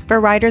shop for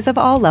riders of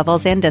all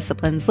levels and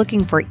disciplines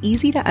looking for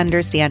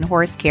easy-to-understand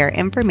horse care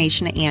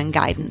information and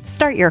guidance.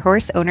 Start your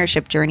horse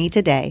ownership journey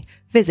today.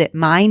 Visit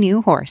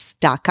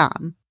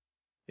mynewhorse.com.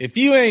 If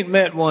you ain't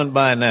met one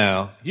by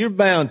now, you're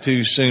bound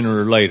to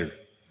sooner or later.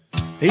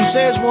 He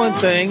says one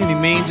thing and he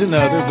means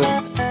another,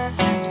 but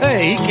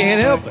hey, he can't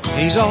help it.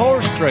 He's a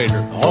horse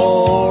trader.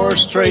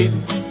 Horse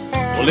trading.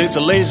 Well, it's a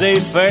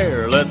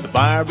laissez-faire. Let the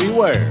buyer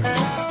beware.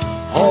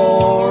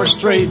 Horse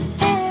trading.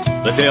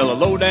 They tell a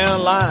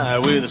low-down lie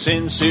with a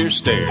sincere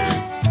stare.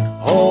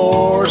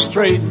 Horse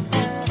trading.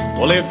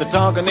 Well, if they're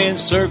talking in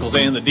circles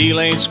and the deal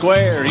ain't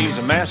square, he's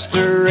a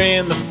master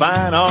in the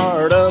fine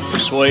art of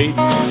persuading.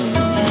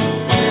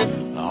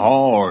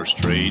 Horse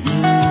trading.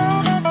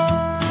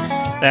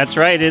 That's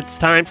right. It's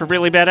time for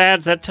Really Bad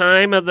Ads, that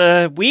time of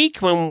the week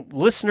when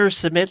listeners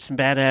submit some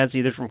bad ads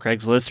either from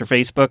Craigslist or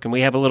Facebook, and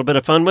we have a little bit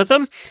of fun with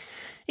them.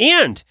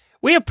 And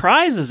we have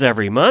prizes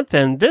every month,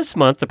 and this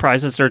month the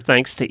prizes are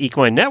thanks to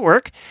Equine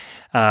Network.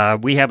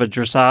 We have a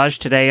dressage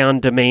today on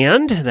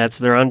demand. That's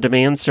their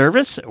on-demand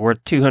service,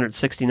 worth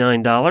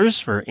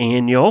 $269 for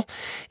annual,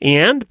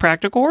 and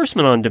Practical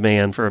Horseman on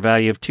demand for a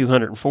value of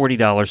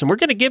 $240. And we're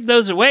going to give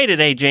those away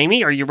today,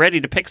 Jamie. Are you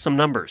ready to pick some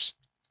numbers?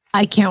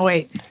 I can't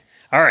wait.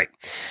 All right.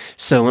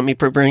 So let me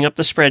bring up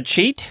the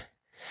spreadsheet.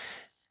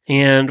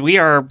 And we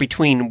are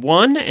between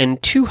 1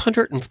 and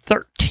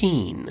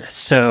 213.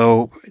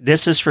 So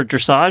this is for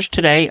dressage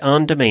today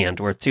on demand,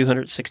 worth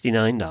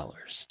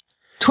 $269.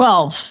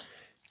 12.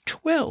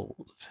 12.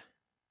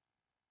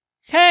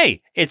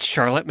 Hey, it's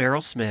Charlotte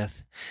Merrill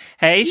Smith.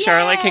 Hey,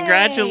 Charlotte, Yay!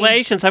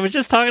 congratulations. I was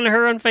just talking to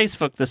her on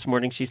Facebook this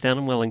morning. She's down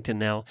in Wellington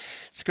now.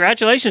 So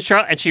congratulations,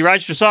 Charlotte. And she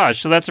rides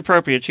dressage, so that's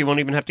appropriate. She won't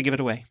even have to give it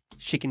away.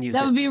 She can use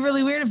That it. would be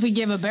really weird if we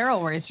gave a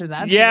barrel racer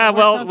that. Yeah, So that works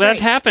well, out that great.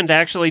 happened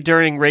actually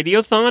during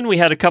Radiothon. We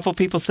had a couple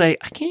people say,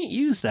 I can't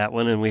use that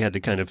one, and we had to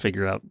kind of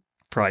figure out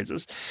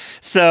prizes.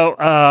 So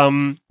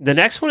the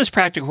next one is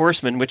Practical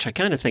Horseman, which I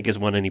kind of think is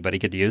one anybody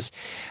could use.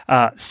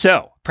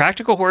 So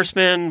Practical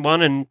Horseman,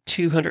 1 and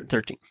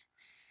 213.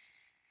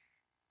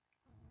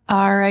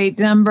 All right,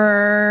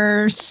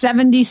 number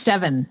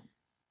 77.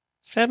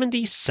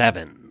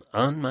 77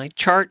 on my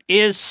chart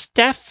is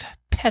Steph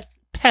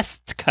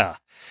Pestka.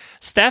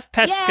 Steph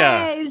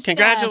Pestka. Yay, Steph.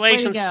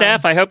 Congratulations, Way to go.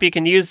 Steph. I hope you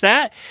can use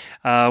that.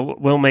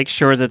 We'll make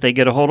sure that they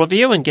get a hold of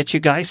you and get you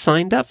guys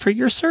signed up for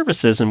your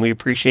services, and we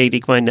appreciate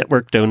Equine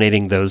Network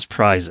donating those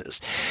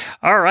prizes.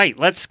 All right,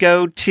 let's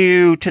go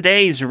to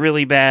today's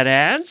Really Bad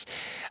Ads.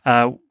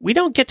 We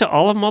don't get to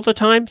all of them all the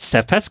time.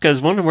 Steph Pesca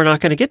is one we're not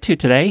going to get to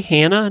today.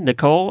 Hannah,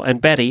 Nicole, and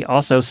Betty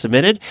also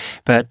submitted,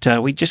 but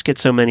we just get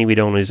so many we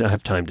don't always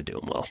have time to do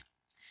them well.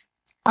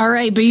 All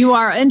right, but you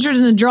are entered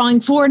in the drawing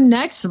for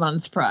next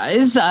month's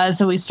prize.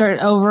 So we start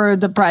over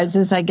the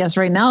prizes, I guess,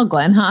 right now,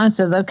 Glenn, huh?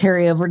 So they'll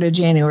carry over to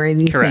January,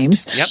 these Correct.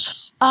 names. Yep.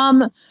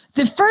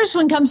 The first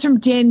one comes from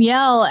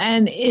Danielle,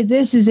 and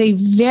this is a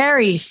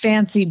very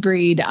fancy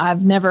breed.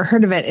 I've never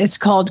heard of it. It's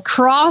called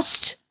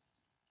Crossed,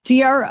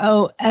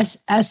 Crossed,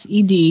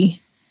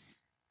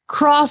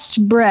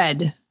 Crossed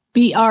Bread,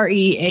 Bread.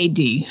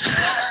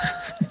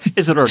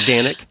 Is it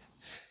organic?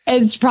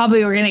 It's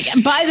probably organic.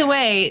 By the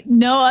way,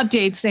 no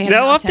updates. They have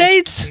No not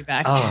texted updates? me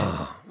back.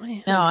 Oh,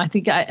 man. No, I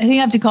think I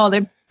have to call.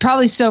 They're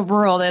probably so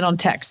rural they don't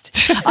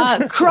text.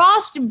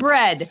 Crossed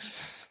bread,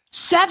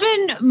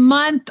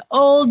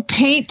 7-month-old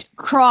paint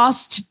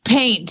crossed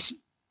paint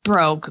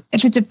broke.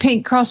 If it's a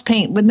paint cross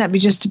paint, wouldn't that be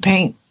just a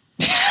paint?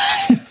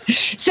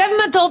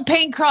 7-month-old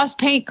paint cross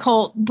paint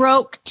colt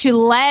broke to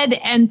lead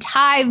and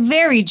tie.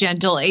 Very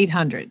gentle,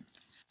 800.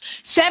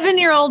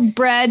 7-year-old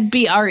bred,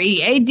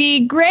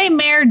 BREAD, gray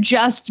mare,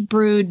 just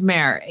brood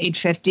mare,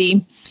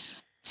 850.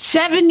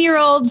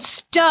 7-year-old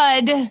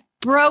stud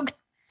broke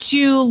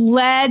to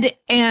lead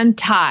and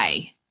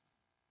tie.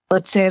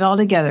 Let's say it all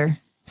together.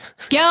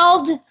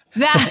 Geld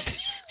that.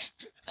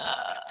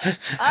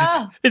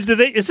 Is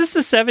this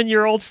the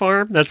 7-year-old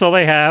farm? That's all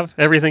they have?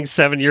 Everything's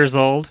 7 years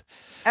old?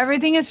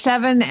 Everything is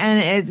 7 and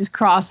it's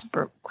crossed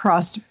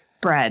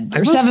bred.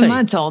 They're 7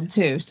 months old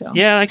too. So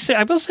yeah,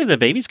 I will say the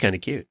baby's kind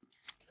of cute.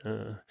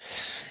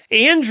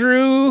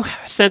 Andrew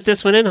sent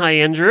this one in. Hi,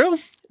 Andrew.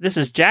 This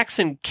is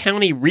Jackson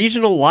County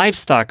Regional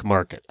Livestock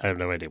Market. I have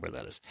no idea where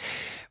that is.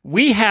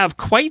 We have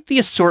quite the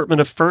assortment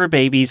of fur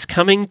babies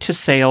coming to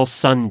sale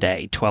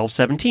Sunday,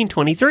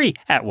 12/17/23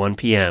 at 1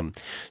 p.m.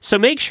 So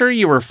make sure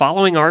you are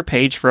following our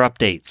page for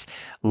updates.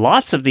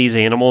 Lots of these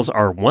animals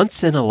are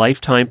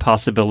once-in-a-lifetime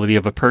possibility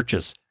of a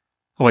purchase.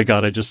 Oh my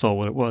God, I just saw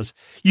what it was.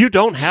 You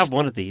don't have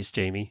one of these,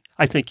 Jamie.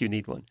 I think you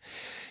need one.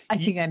 I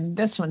think I need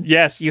this one.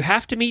 Yes, you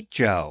have to meet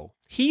Joe.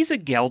 He's a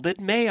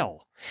gelded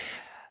male.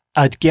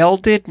 A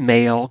gelded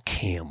male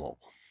camel.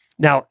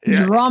 Now,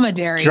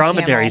 dromedary.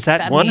 Camel, is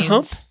that one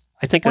hump?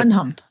 I think one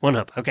hump. One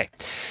hump. Okay.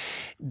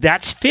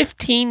 That's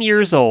 15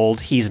 years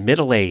old. He's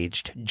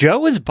middle-aged.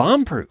 Joe is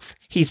bomb-proof.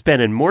 He's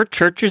been in more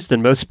churches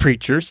than most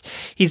preachers.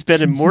 He's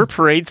been in more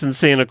parades than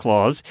Santa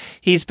Claus.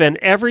 He's been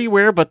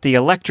everywhere but the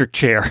electric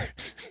chair.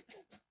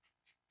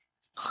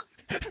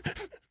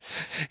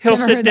 Never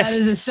heard that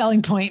as a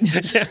selling point.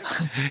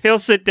 He'll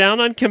sit down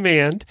on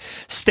command,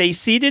 stay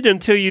seated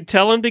until you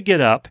tell him to get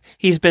up.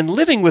 He's been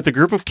living with a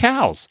group of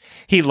cows.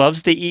 He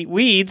loves to eat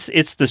weeds.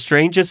 It's the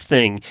strangest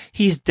thing.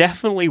 He's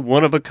definitely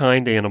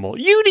one-of-a-kind animal.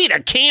 You need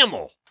a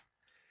camel.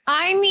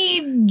 I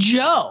need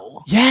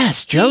Joe.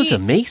 Yes, Joe's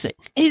amazing.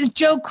 Is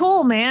Joe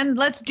cool, man?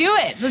 Let's do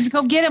it. Let's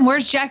go get him.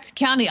 Where's Jackson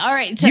County? All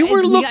right. So you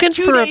were looking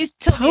for a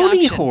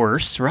pony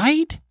horse,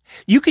 right?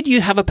 You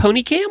have a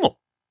pony camel.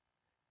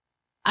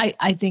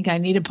 I think I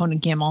need a pony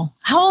camel.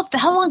 How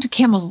long do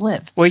camels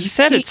live? Well, he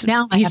said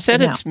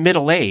it's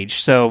middle age,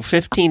 so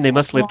 15. They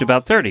must have lived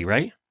about 30,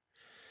 right?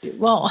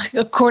 Well,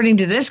 according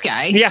to this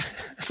guy. Yeah.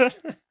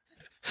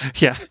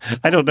 Yeah.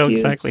 I don't know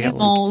exactly how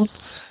long. I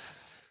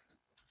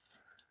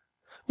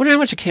wonder how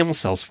much a camel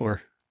sells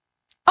for.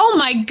 Oh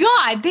my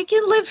God! They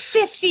can live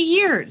 50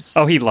 years.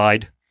 Oh, he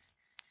lied.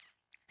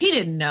 He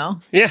didn't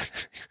know. Yeah.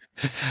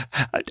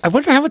 I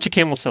wonder how much a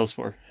camel sells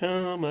for.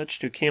 How much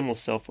do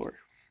camels sell for?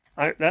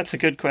 That's a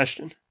good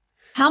question.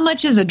 How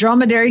much is a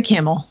dromedary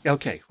camel?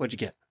 Okay, what'd you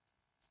get?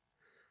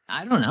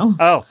 I don't know.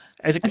 Oh,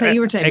 I thought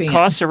you were typing. It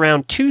costs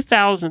around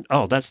 $2,000.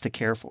 Oh, that's to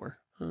care for.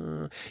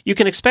 You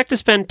can expect to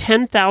spend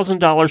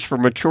 $10,000 for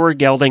mature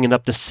gelding and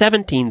up to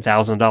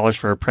 $17,000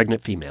 for a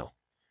pregnant female.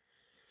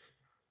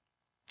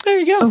 There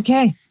you go.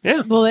 Okay.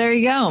 Yeah. Well, there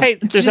you go. Hey,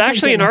 there's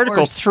actually an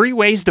article, 3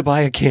 ways to buy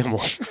a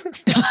camel.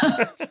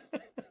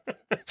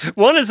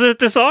 One is at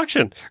this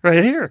auction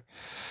right here.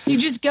 You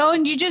just go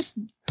and you just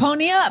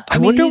pony up. I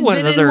wonder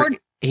what other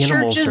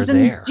animals are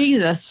there.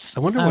 Jesus.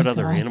 I wonder what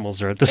other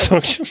animals are at this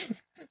auction.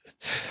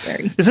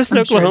 Is this in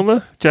I'm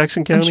Oklahoma,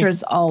 Jackson County? I'm sure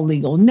it's all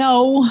legal.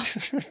 No.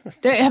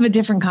 They have a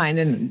different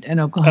kind in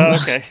Oklahoma.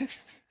 Oh, okay.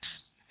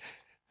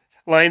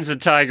 Lions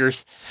and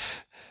tigers.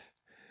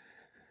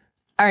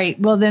 All right.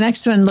 Well, the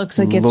next one looks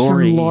like it's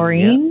from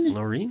Laureen. Yeah,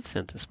 Laureen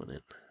sent this one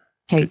in.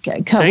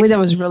 Okay. That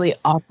was really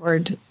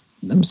awkward.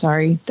 I'm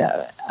sorry.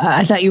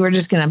 I thought you were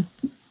just going to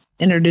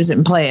introduce it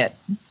and play it.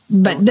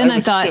 But then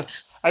I thought...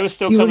 I was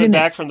still coming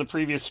back from the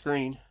previous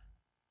screen.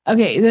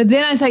 Okay.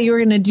 Then I thought you were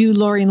going to do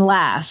Laureen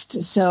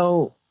last.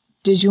 So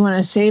did you want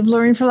to save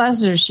Laureen for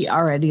last, or is she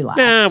already last?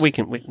 Nah, we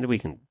can play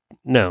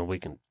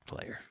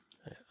her.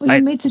 Well,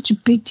 you made such a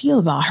big deal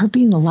about her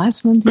being the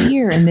last one of the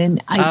year, and then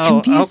it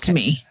confused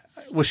me.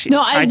 Well,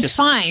 it's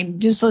fine.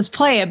 Just let's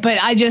play it. But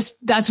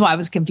that's why I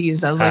was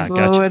confused. I was like,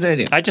 gotcha. What do I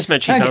do? I just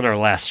meant she's on our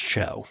last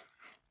show.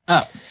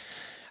 Oh.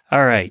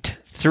 All right.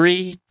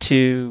 3,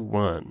 2,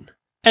 1.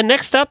 And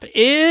next up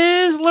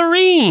is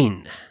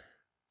Laureen.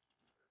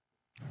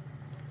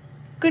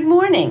 Good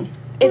morning.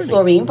 It's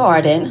Laureen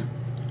Varden.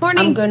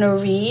 Morning. I'm going to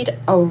read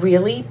a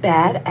really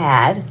bad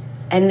ad,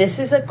 and this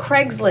is a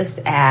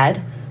Craigslist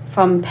ad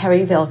from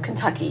Perryville,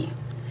 Kentucky.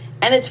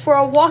 and it's for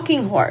a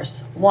walking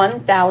horse,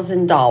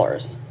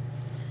 $1,000.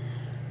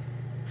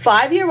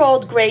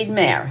 5-year-old grade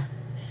mare,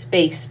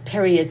 space,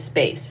 period,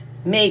 space.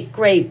 Make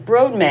grade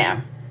brood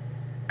mare,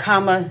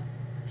 comma,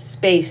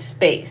 space,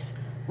 space.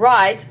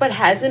 Rides but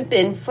hasn't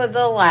been for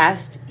the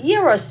last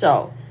year or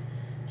so.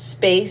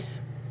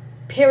 Space,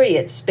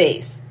 period,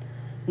 space.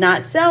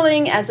 Not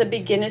selling as a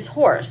beginner's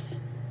horse.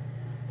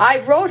 I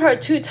rode her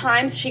 2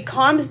 times. She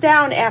calms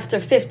down after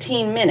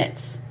 15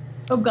 minutes.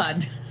 Oh,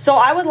 God. So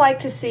I would like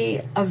to see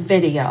a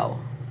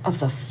video of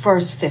the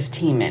first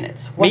 15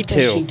 minutes. What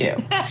does she do?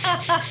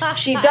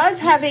 She does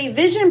have a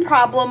vision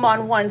problem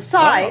on one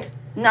side.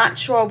 Not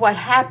sure what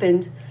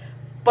happened,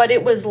 but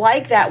it was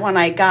like that when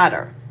I got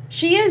her.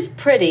 She is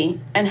pretty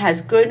and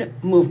has good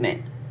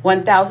movement.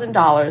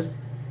 $1,000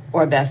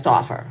 or best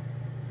offer.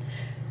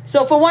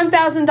 So for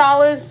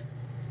 $1,000,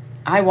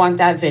 I want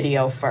that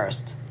video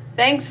first.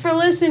 Thanks for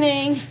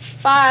listening.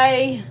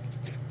 Bye.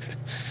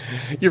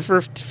 Your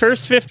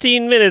first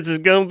 15 minutes is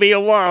going to be a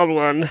wild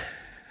one.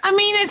 I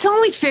mean, it's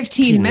only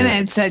 15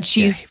 minutes that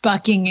she's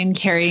bucking and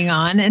carrying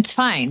on. It's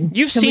fine.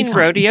 You've seen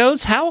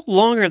rodeos. How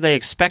long are they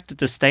expected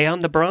to stay on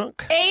the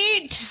bronc?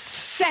 8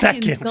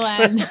 seconds,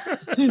 Glenn.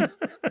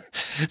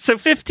 So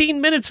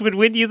 15 minutes would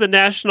win you the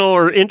national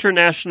or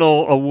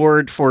international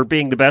award for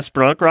being the best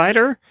bronc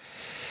rider.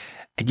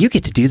 And you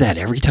get to do that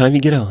every time you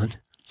get on.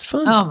 It's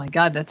fun. Oh my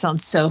God, that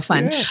sounds so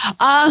fun.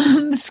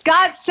 Yeah.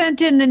 Scott sent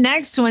in the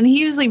next one. He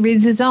usually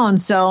reads his own,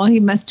 so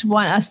he must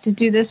want us to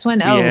do this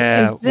one. Oh,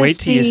 yeah. Wait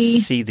till you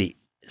see the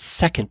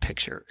second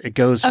picture. It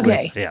goes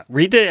with,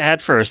 read the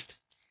ad first.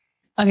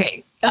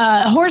 Okay.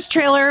 Horse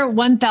trailer,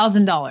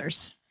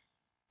 $1,000.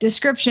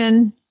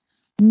 Description,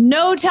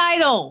 no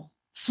title.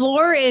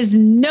 Floor is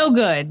no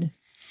good.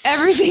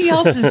 Everything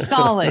else is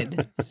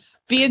solid.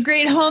 Be a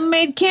great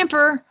homemade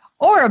camper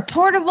or a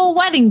portable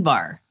wedding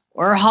bar.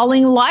 Or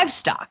hauling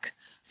livestock.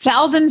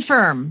 1,000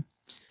 firm.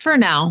 For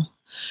now.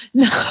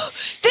 No,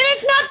 then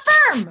it's not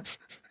firm.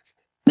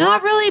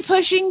 Not really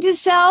pushing to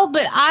sell,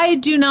 but I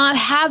do not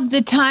have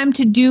the time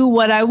to do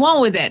what I want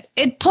with it.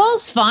 It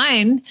pulls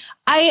fine.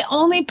 I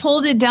only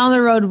pulled it down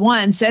the road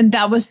once, and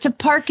that was to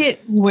park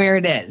it where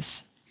it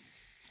is.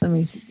 Let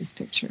me see this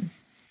picture.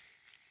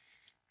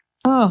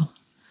 Oh,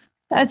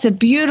 that's a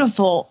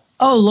beautiful...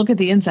 Oh, look at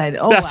the inside.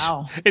 Oh,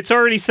 wow. It's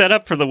already set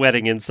up for the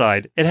wedding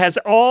inside. It has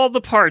all the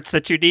parts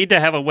that you need to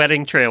have a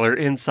wedding trailer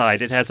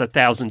inside. It has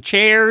 1,000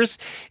 chairs.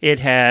 It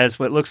has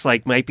what looks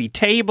like might be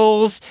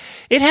tables.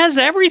 It has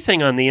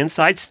everything on the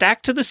inside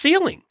stacked to the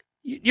ceiling.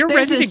 You're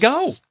ready to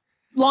go.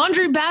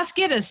 Laundry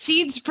basket, a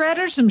seed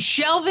spreader, some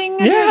shelving.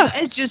 Yeah.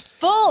 It's just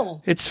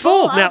full. It's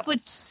full. Now, up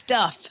with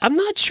stuff. I'm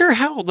not sure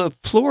how the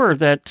floor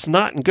that's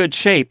not in good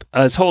shape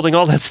is holding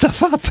all that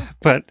stuff up,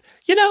 but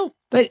you know.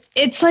 But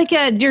it's like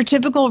your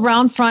typical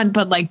round front,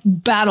 but like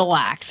battle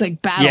axe,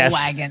 like battle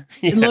wagon.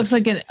 It looks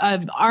like an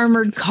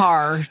armored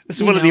car. This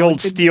is one of the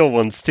old steel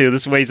ones, too.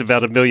 This weighs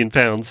about 1 million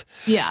pounds.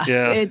 Yeah,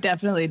 it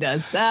definitely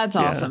does. That's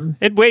awesome.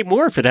 It'd weigh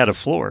more if it had a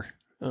floor.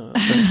 Or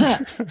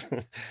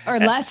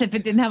less if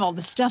it didn't have all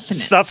the stuff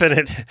in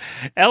it.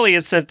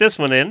 Elliot sent this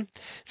one in.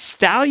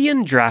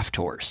 Stallion Draft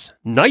Horse.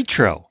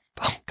 Nitro.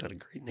 Oh, got a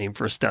great name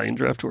for a stallion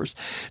draft horse.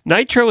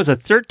 Nitro is a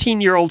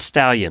 13-year-old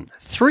stallion,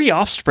 3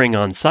 offspring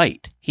on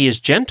site. He is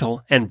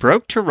gentle and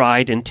broke to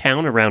ride in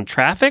town around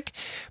traffic,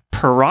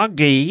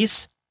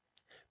 pierogies,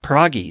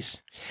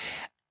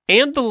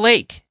 and the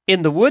lake,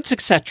 in the woods,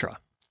 etc.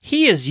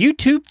 He is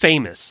YouTube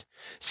famous.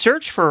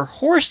 Search for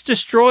Horse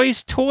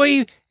Destroys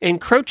Toy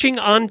Encroaching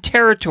on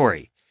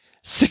Territory.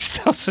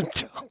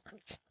 $6,000.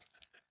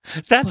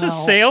 That's a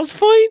sales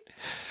point?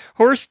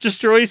 Horse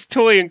destroys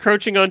toy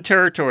encroaching on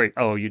territory.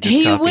 Oh, you just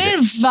copied it. He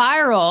went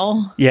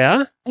viral.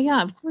 Yeah?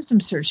 Yeah, of course I'm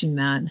searching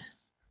that.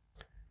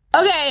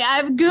 Okay,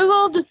 I've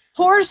Googled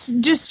horse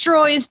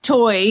destroys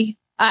toy.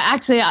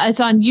 Actually, it's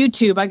on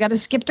YouTube. I got to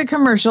skip the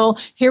commercial.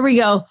 Here we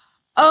go.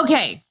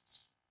 Okay.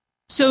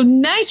 So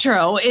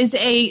Nitro is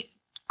a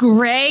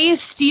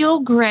steel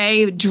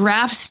gray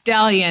draft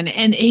stallion,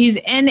 and he's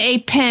in a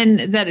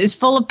pen that is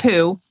full of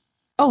poo.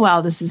 Oh,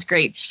 wow, this is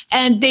great.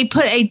 And they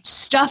put a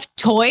stuffed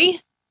toy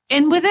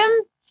in with him,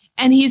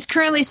 and he's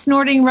currently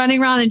snorting, running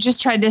around, and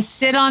just tried to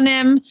sit on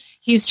him.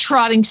 He's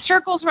trotting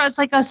circles around. It's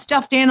like a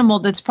stuffed animal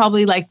that's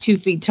probably like 2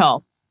 feet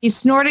tall. He's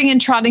snorting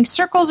and trotting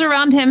circles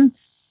around him.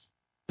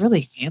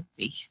 Really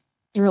fancy.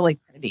 Really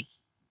pretty.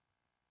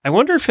 I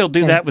wonder if he'll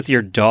do that with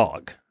your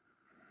dog.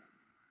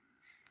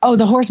 Oh,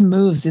 the horse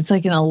moves. It's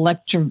like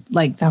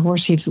like the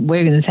horse keeps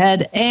waving his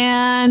head,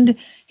 and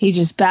he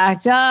just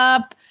backed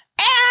up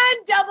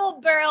and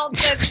double-barreled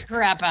the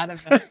crap out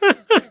of him.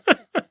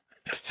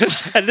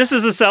 And this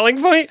is a selling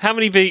point? How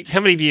many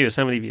views?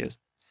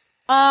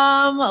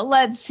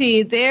 Let's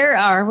see. There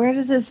are, where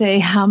does it say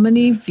how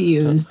many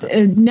views?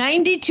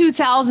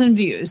 92,000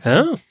 views.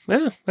 Oh,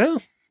 yeah,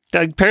 well.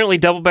 Apparently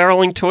double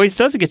barreling toys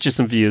does get you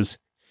some views.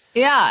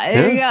 Yeah,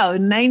 there you go.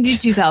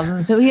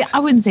 92,000. So I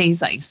wouldn't say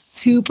he's like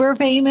super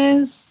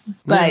famous,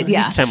 but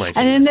he's semi-famous.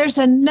 And then there's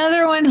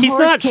another one. He's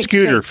not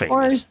scooter famous.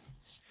 Horse,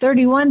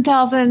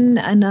 31,000.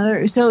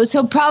 Another. So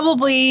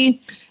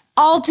probably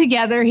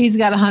Altogether, he's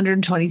got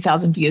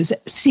 120,000 views.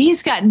 See,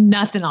 he's got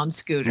nothing on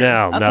Scooter.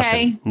 No,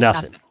 okay?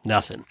 Nothing.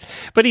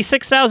 But he's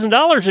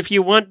 $6,000 if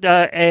you want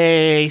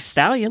a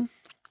stallion.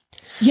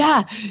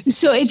 Yeah.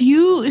 So if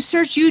you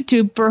search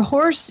YouTube for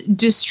horse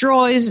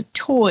destroys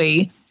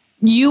toy,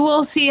 you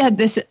will see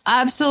this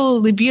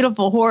absolutely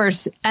beautiful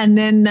horse, and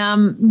then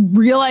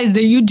realize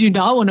that you do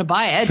not want to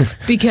buy it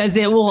because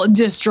it will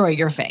destroy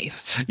your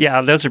face.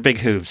 Yeah, those are big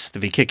hooves to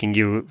be kicking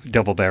you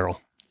double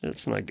barrel.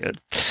 It's not good.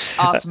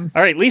 Awesome.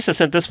 All right, Lisa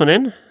sent this one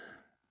in.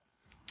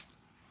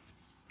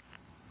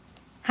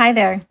 Hi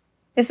there.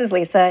 This is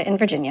Lisa in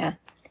Virginia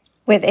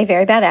with a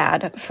very bad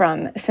ad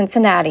from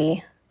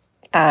Cincinnati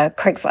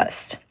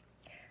Craigslist.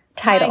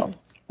 Title,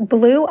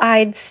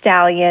 Blue-Eyed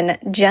Stallion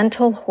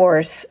Gentle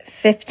Horse,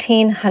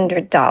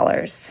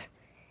 $1,500.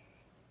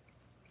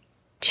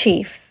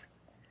 Chief,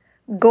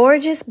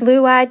 gorgeous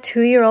blue-eyed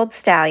 2-year-old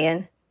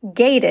stallion,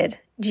 gated,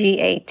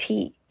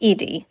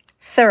 G-A-T-E-D,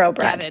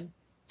 thoroughbred. Gatted.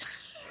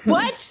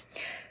 What?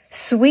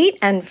 Sweet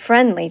and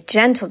friendly,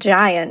 gentle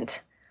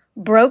giant.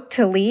 Broke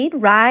to lead,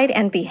 ride,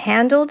 and be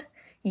handled.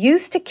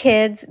 Used to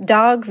kids,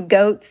 dogs,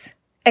 goats,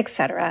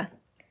 etc.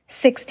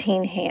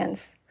 16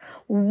 hands.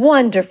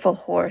 Wonderful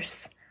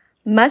horse.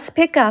 Must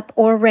pick up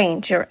or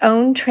arrange your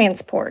own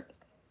transport.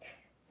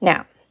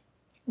 Now,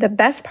 the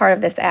best part of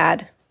this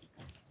ad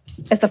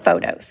is the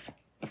photos.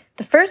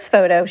 The first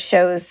photo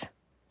shows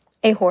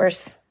a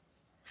horse,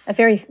 a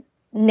very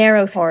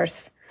narrow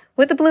horse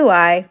with a blue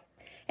eye,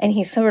 and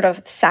he's sort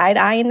of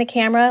side-eyeing the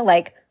camera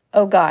like,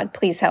 oh God,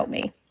 please help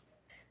me.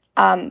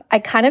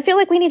 I kind of feel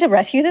like we need to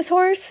rescue this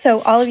horse.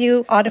 So all of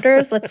you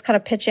auditors, let's kind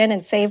of pitch in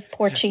and save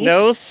poor Chief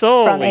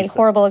from Lisa. a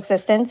horrible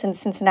existence in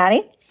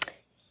Cincinnati.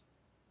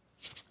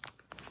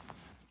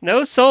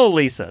 No soul,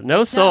 Lisa.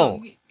 No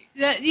soul.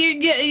 No,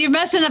 you're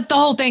messing up the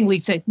whole thing,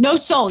 Lisa. No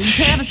soul. You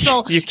can't have a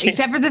soul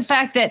except for the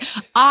fact that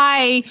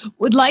I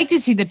would like to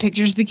see the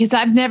pictures because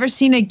I've never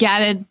seen a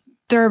gatted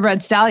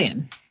thoroughbred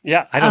stallion.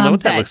 Yeah, I don't know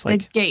what that looks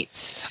like. The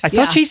gates. I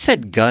thought she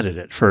said gutted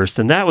at first,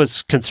 and that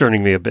was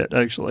concerning me a bit,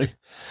 actually.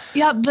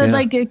 Yeah, but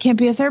like it can't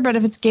be a thoroughbred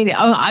if it's gated.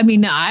 Oh, I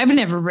mean, I've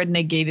never ridden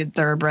a gated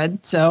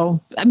thoroughbred,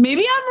 so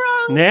maybe I'm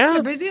wrong. Yeah.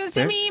 Everybody's gonna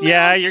send me emails.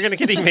 Yeah, you're gonna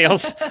get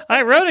emails.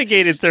 I rode a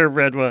gated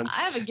thoroughbred once.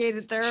 I have a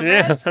gated thoroughbred.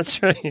 Yeah,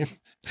 that's right.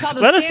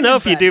 Let Let us know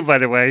if you do, by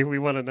the way. We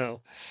want to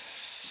know.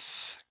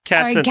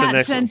 Kat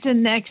sent the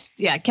next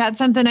one. Kat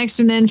sent the next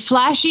one in.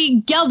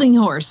 Flashy gelding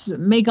horse.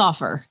 Make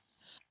offer.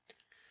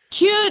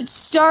 Cute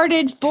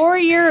started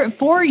 4-yo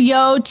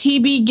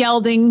TB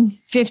gelding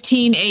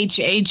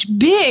 15HH.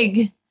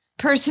 Big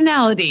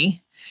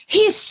personality.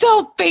 He's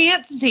so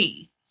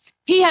fancy.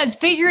 He has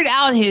figured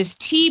out his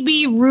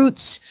TB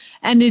roots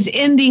and is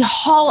in the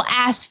haul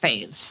ass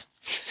phase.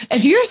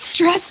 If you're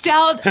stressed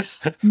out,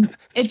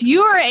 if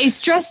you are a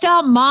stressed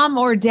out mom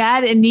or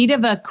dad in need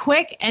of a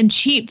quick and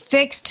cheap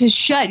fix to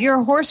shut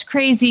your horse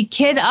crazy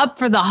kid up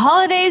for the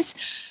holidays,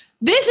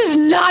 this is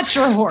not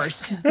your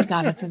horse. I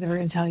forgot it. They were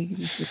going to tell you.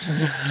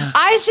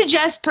 I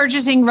suggest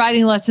purchasing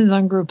riding lessons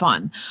on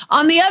Groupon.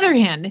 On the other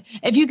hand,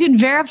 if you can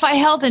verify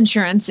health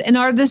insurance and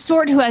are the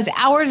sort who has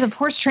hours of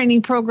horse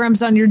training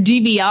programs on your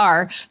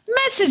DVR,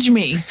 message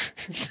me.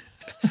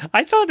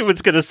 I thought it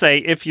was going to say,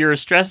 if you're a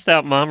stressed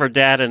out mom or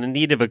dad and in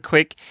need of a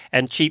quick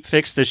and cheap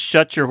fix to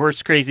shut your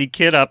horse crazy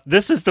kid up,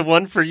 this is the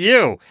one for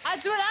you.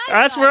 That's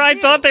where I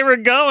thought they were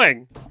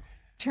going.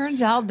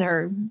 Turns out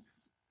they're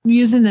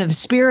using the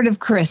spirit of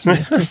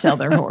Christmas to sell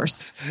their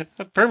horse.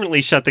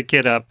 Permanently shut the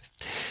kid up.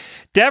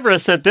 Deborah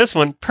sent this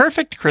one,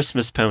 perfect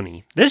Christmas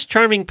pony. This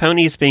charming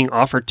pony is being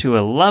offered to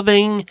a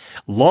loving,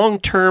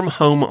 long-term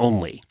home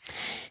only.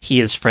 He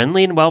is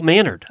friendly and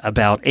well-mannered,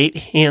 about 8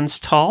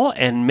 hands tall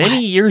and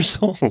many years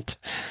old.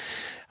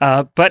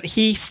 But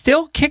he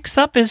still kicks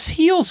up his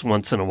heels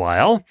once in a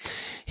while.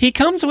 He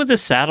comes with a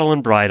saddle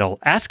and bridle,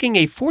 asking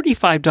a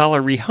 $45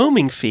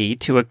 rehoming fee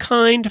to a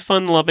kind,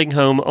 fun-loving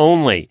home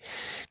only.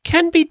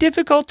 Can be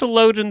difficult to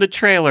load in the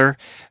trailer,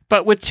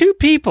 but with 2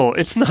 people,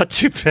 it's not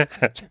too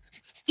bad.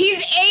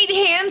 He's 8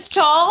 hands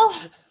tall?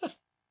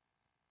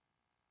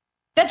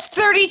 That's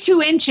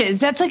 32 inches.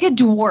 That's like a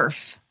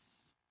dwarf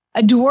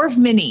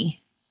mini.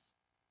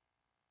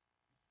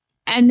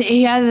 And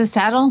he has a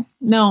saddle?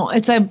 No,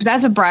 that's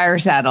a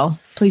Breyer saddle.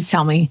 Please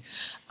tell me.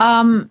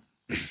 Yeah,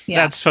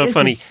 that's so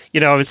funny.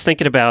 I was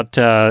thinking about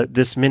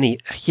this mini.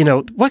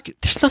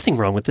 There's nothing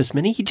wrong with this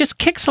mini. He just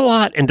kicks a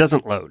lot and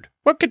doesn't load.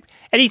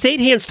 And he's 8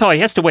 hands tall. He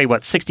has to weigh,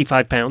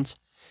 65 pounds?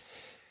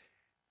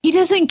 He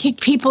doesn't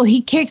kick people.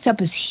 He kicks up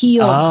his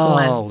heels.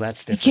 Oh,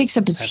 that's different. He kicks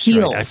up his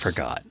heels. Right. I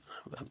forgot.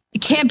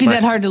 It can't be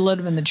that hard to load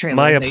him in the trailer.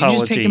 My apologies. You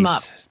just pick him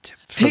up.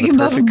 Pick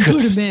him up and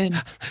put him in.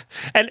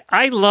 And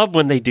I love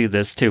when they do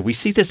this, too. We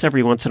see this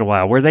every once in a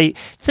while, where they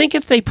think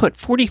if they put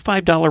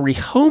 $45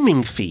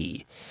 rehoming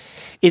fee,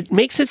 it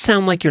makes it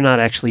sound like you're not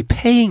actually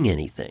paying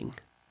anything.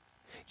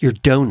 You're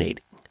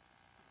donating.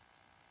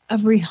 A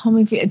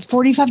rehoming fee,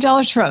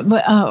 $45 for.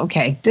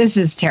 Okay, this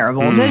is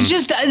terrible. It's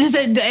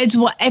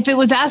if it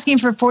was asking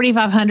for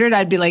 $4,500,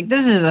 I'd be like,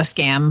 this is a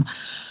scam.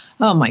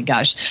 Oh my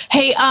gosh.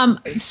 Hey,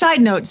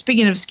 side note,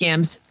 speaking of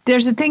scams,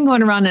 there's a thing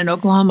going around in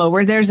Oklahoma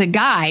where there's a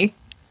guy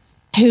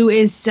who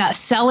is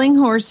selling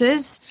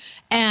horses,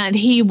 and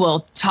he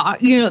will talk.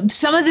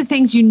 Some of the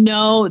things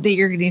that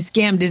you're getting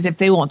scammed is if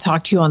they won't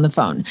talk to you on the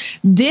phone.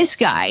 This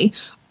guy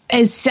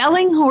is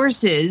selling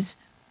horses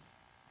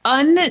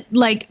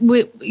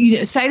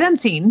sight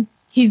unseen.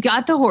 He's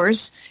got the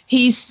horse.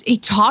 He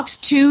talks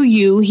to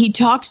you. He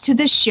talks to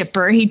the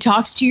shipper. He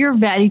talks to your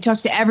vet. He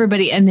talks to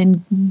everybody, and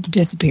then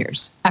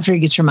disappears after he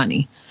gets your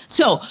money.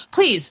 So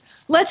please,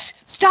 let's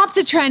stop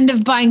the trend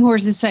of buying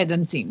horses sight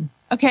unseen.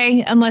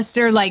 Okay, unless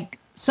they're like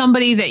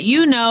somebody that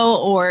you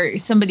know or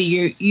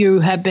somebody you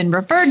have been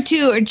referred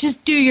to, or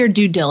just do your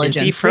due diligence.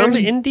 Is he from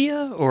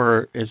India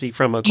or is he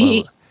from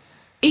Oklahoma?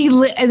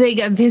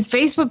 His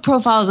Facebook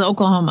profile is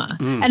Oklahoma,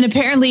 and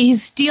apparently he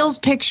steals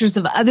pictures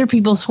of other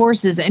people's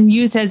horses and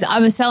says,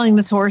 "I'm selling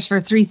this horse for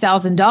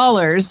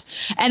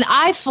 $3,000," and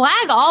I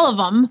flag all of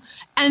them,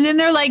 and then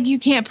they're like, "You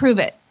can't prove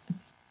it."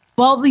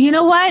 Well, you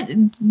know what?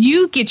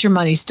 You get your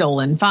money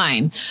stolen,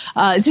 fine.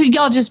 So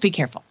y'all just be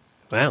careful.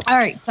 Wow. All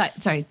right.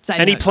 Side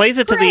and he plays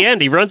it to the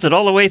end. He runs it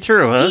all the way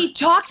through, huh? He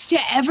talks to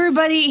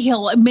everybody.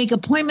 He'll make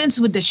appointments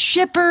with the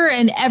shipper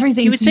and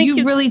everything. So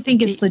you really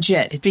think it's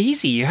legit? It'd be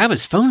easy. You have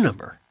his phone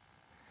number.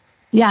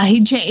 Yeah,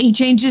 he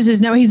changes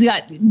his number. He's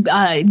got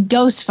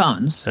ghost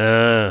phones.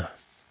 There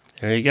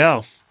you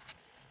go.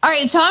 All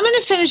right, so I'm going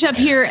to finish up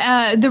here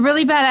the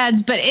really bad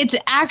ads, but it's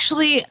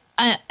actually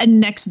a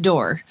next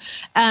door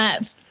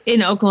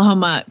in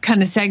Oklahoma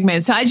kind of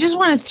segment. So I just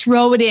want to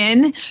throw it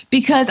in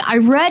because I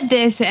read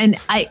this and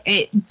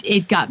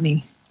it got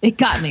me. It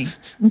got me.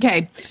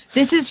 Okay.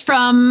 This is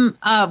from,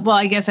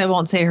 I guess I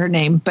won't say her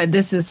name, but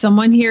this is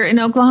someone here in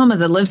Oklahoma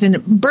that lives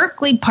in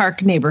Berkeley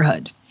Park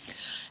neighborhood.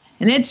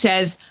 And it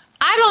says,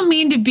 "I don't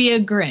mean to be a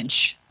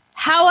Grinch.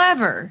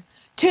 However,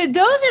 to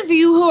those of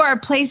you who are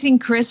placing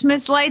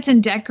Christmas lights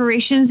and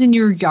decorations in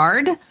your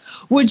yard,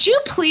 would you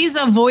please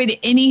avoid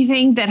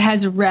anything that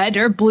has red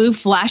or blue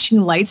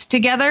flashing lights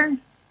together?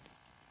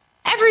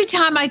 Every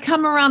time I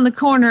come around the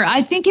corner,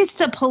 I think it's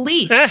the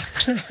police.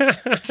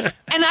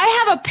 And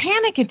I have a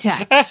panic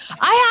attack.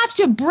 I have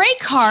to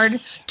brake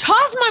hard,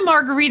 toss my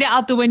margarita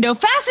out the window,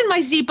 fasten my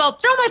seatbelt,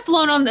 throw my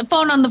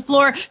phone on the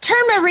floor, turn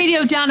my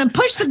radio down, and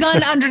push the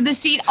gun under the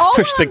seat. All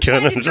push the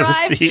gun under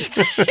drive. The seat.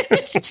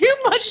 It's too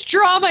much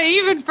drama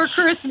even for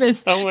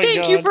Christmas.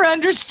 Thank you for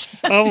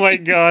understanding." Oh my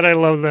God, I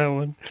love that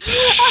one.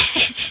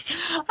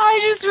 I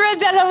just read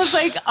that. I was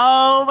like,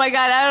 oh my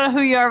God, I don't know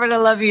who you are, but I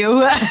love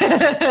you.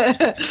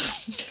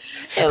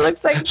 It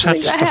looks like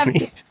That's I have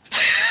funny.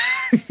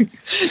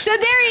 So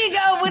there you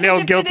go.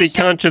 No guilty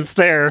conscience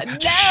there.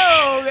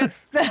 No.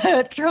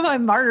 Throw my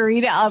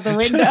margarita out the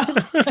window.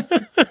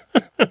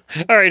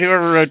 All right,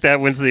 whoever wrote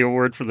that wins the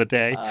award for the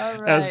day. All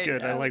right, that was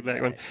good. I like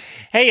that one.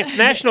 Hey, it's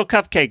National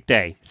Cupcake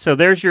Day. So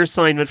there's your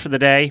assignment for the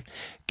day.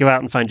 Go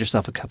out and find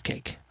yourself a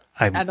cupcake.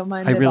 I don't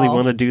mind I at really all.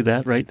 want to do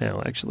that right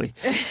now, actually.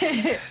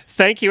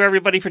 Thank you,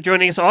 everybody, for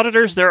joining us.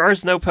 Auditors, there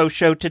is no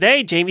post-show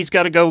today. Jamie's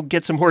got to go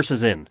get some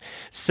horses in.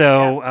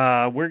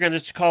 So we're going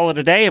to call it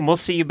a day, and we'll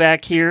see you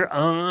back here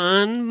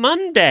on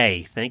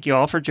Monday. Thank you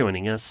all for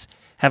joining us.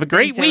 Have a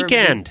great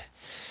weekend.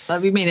 Everybody.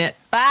 Love you, mean it.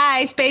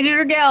 Bye. Spay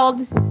Neuter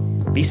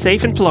Guild. Be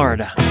safe in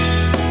Florida.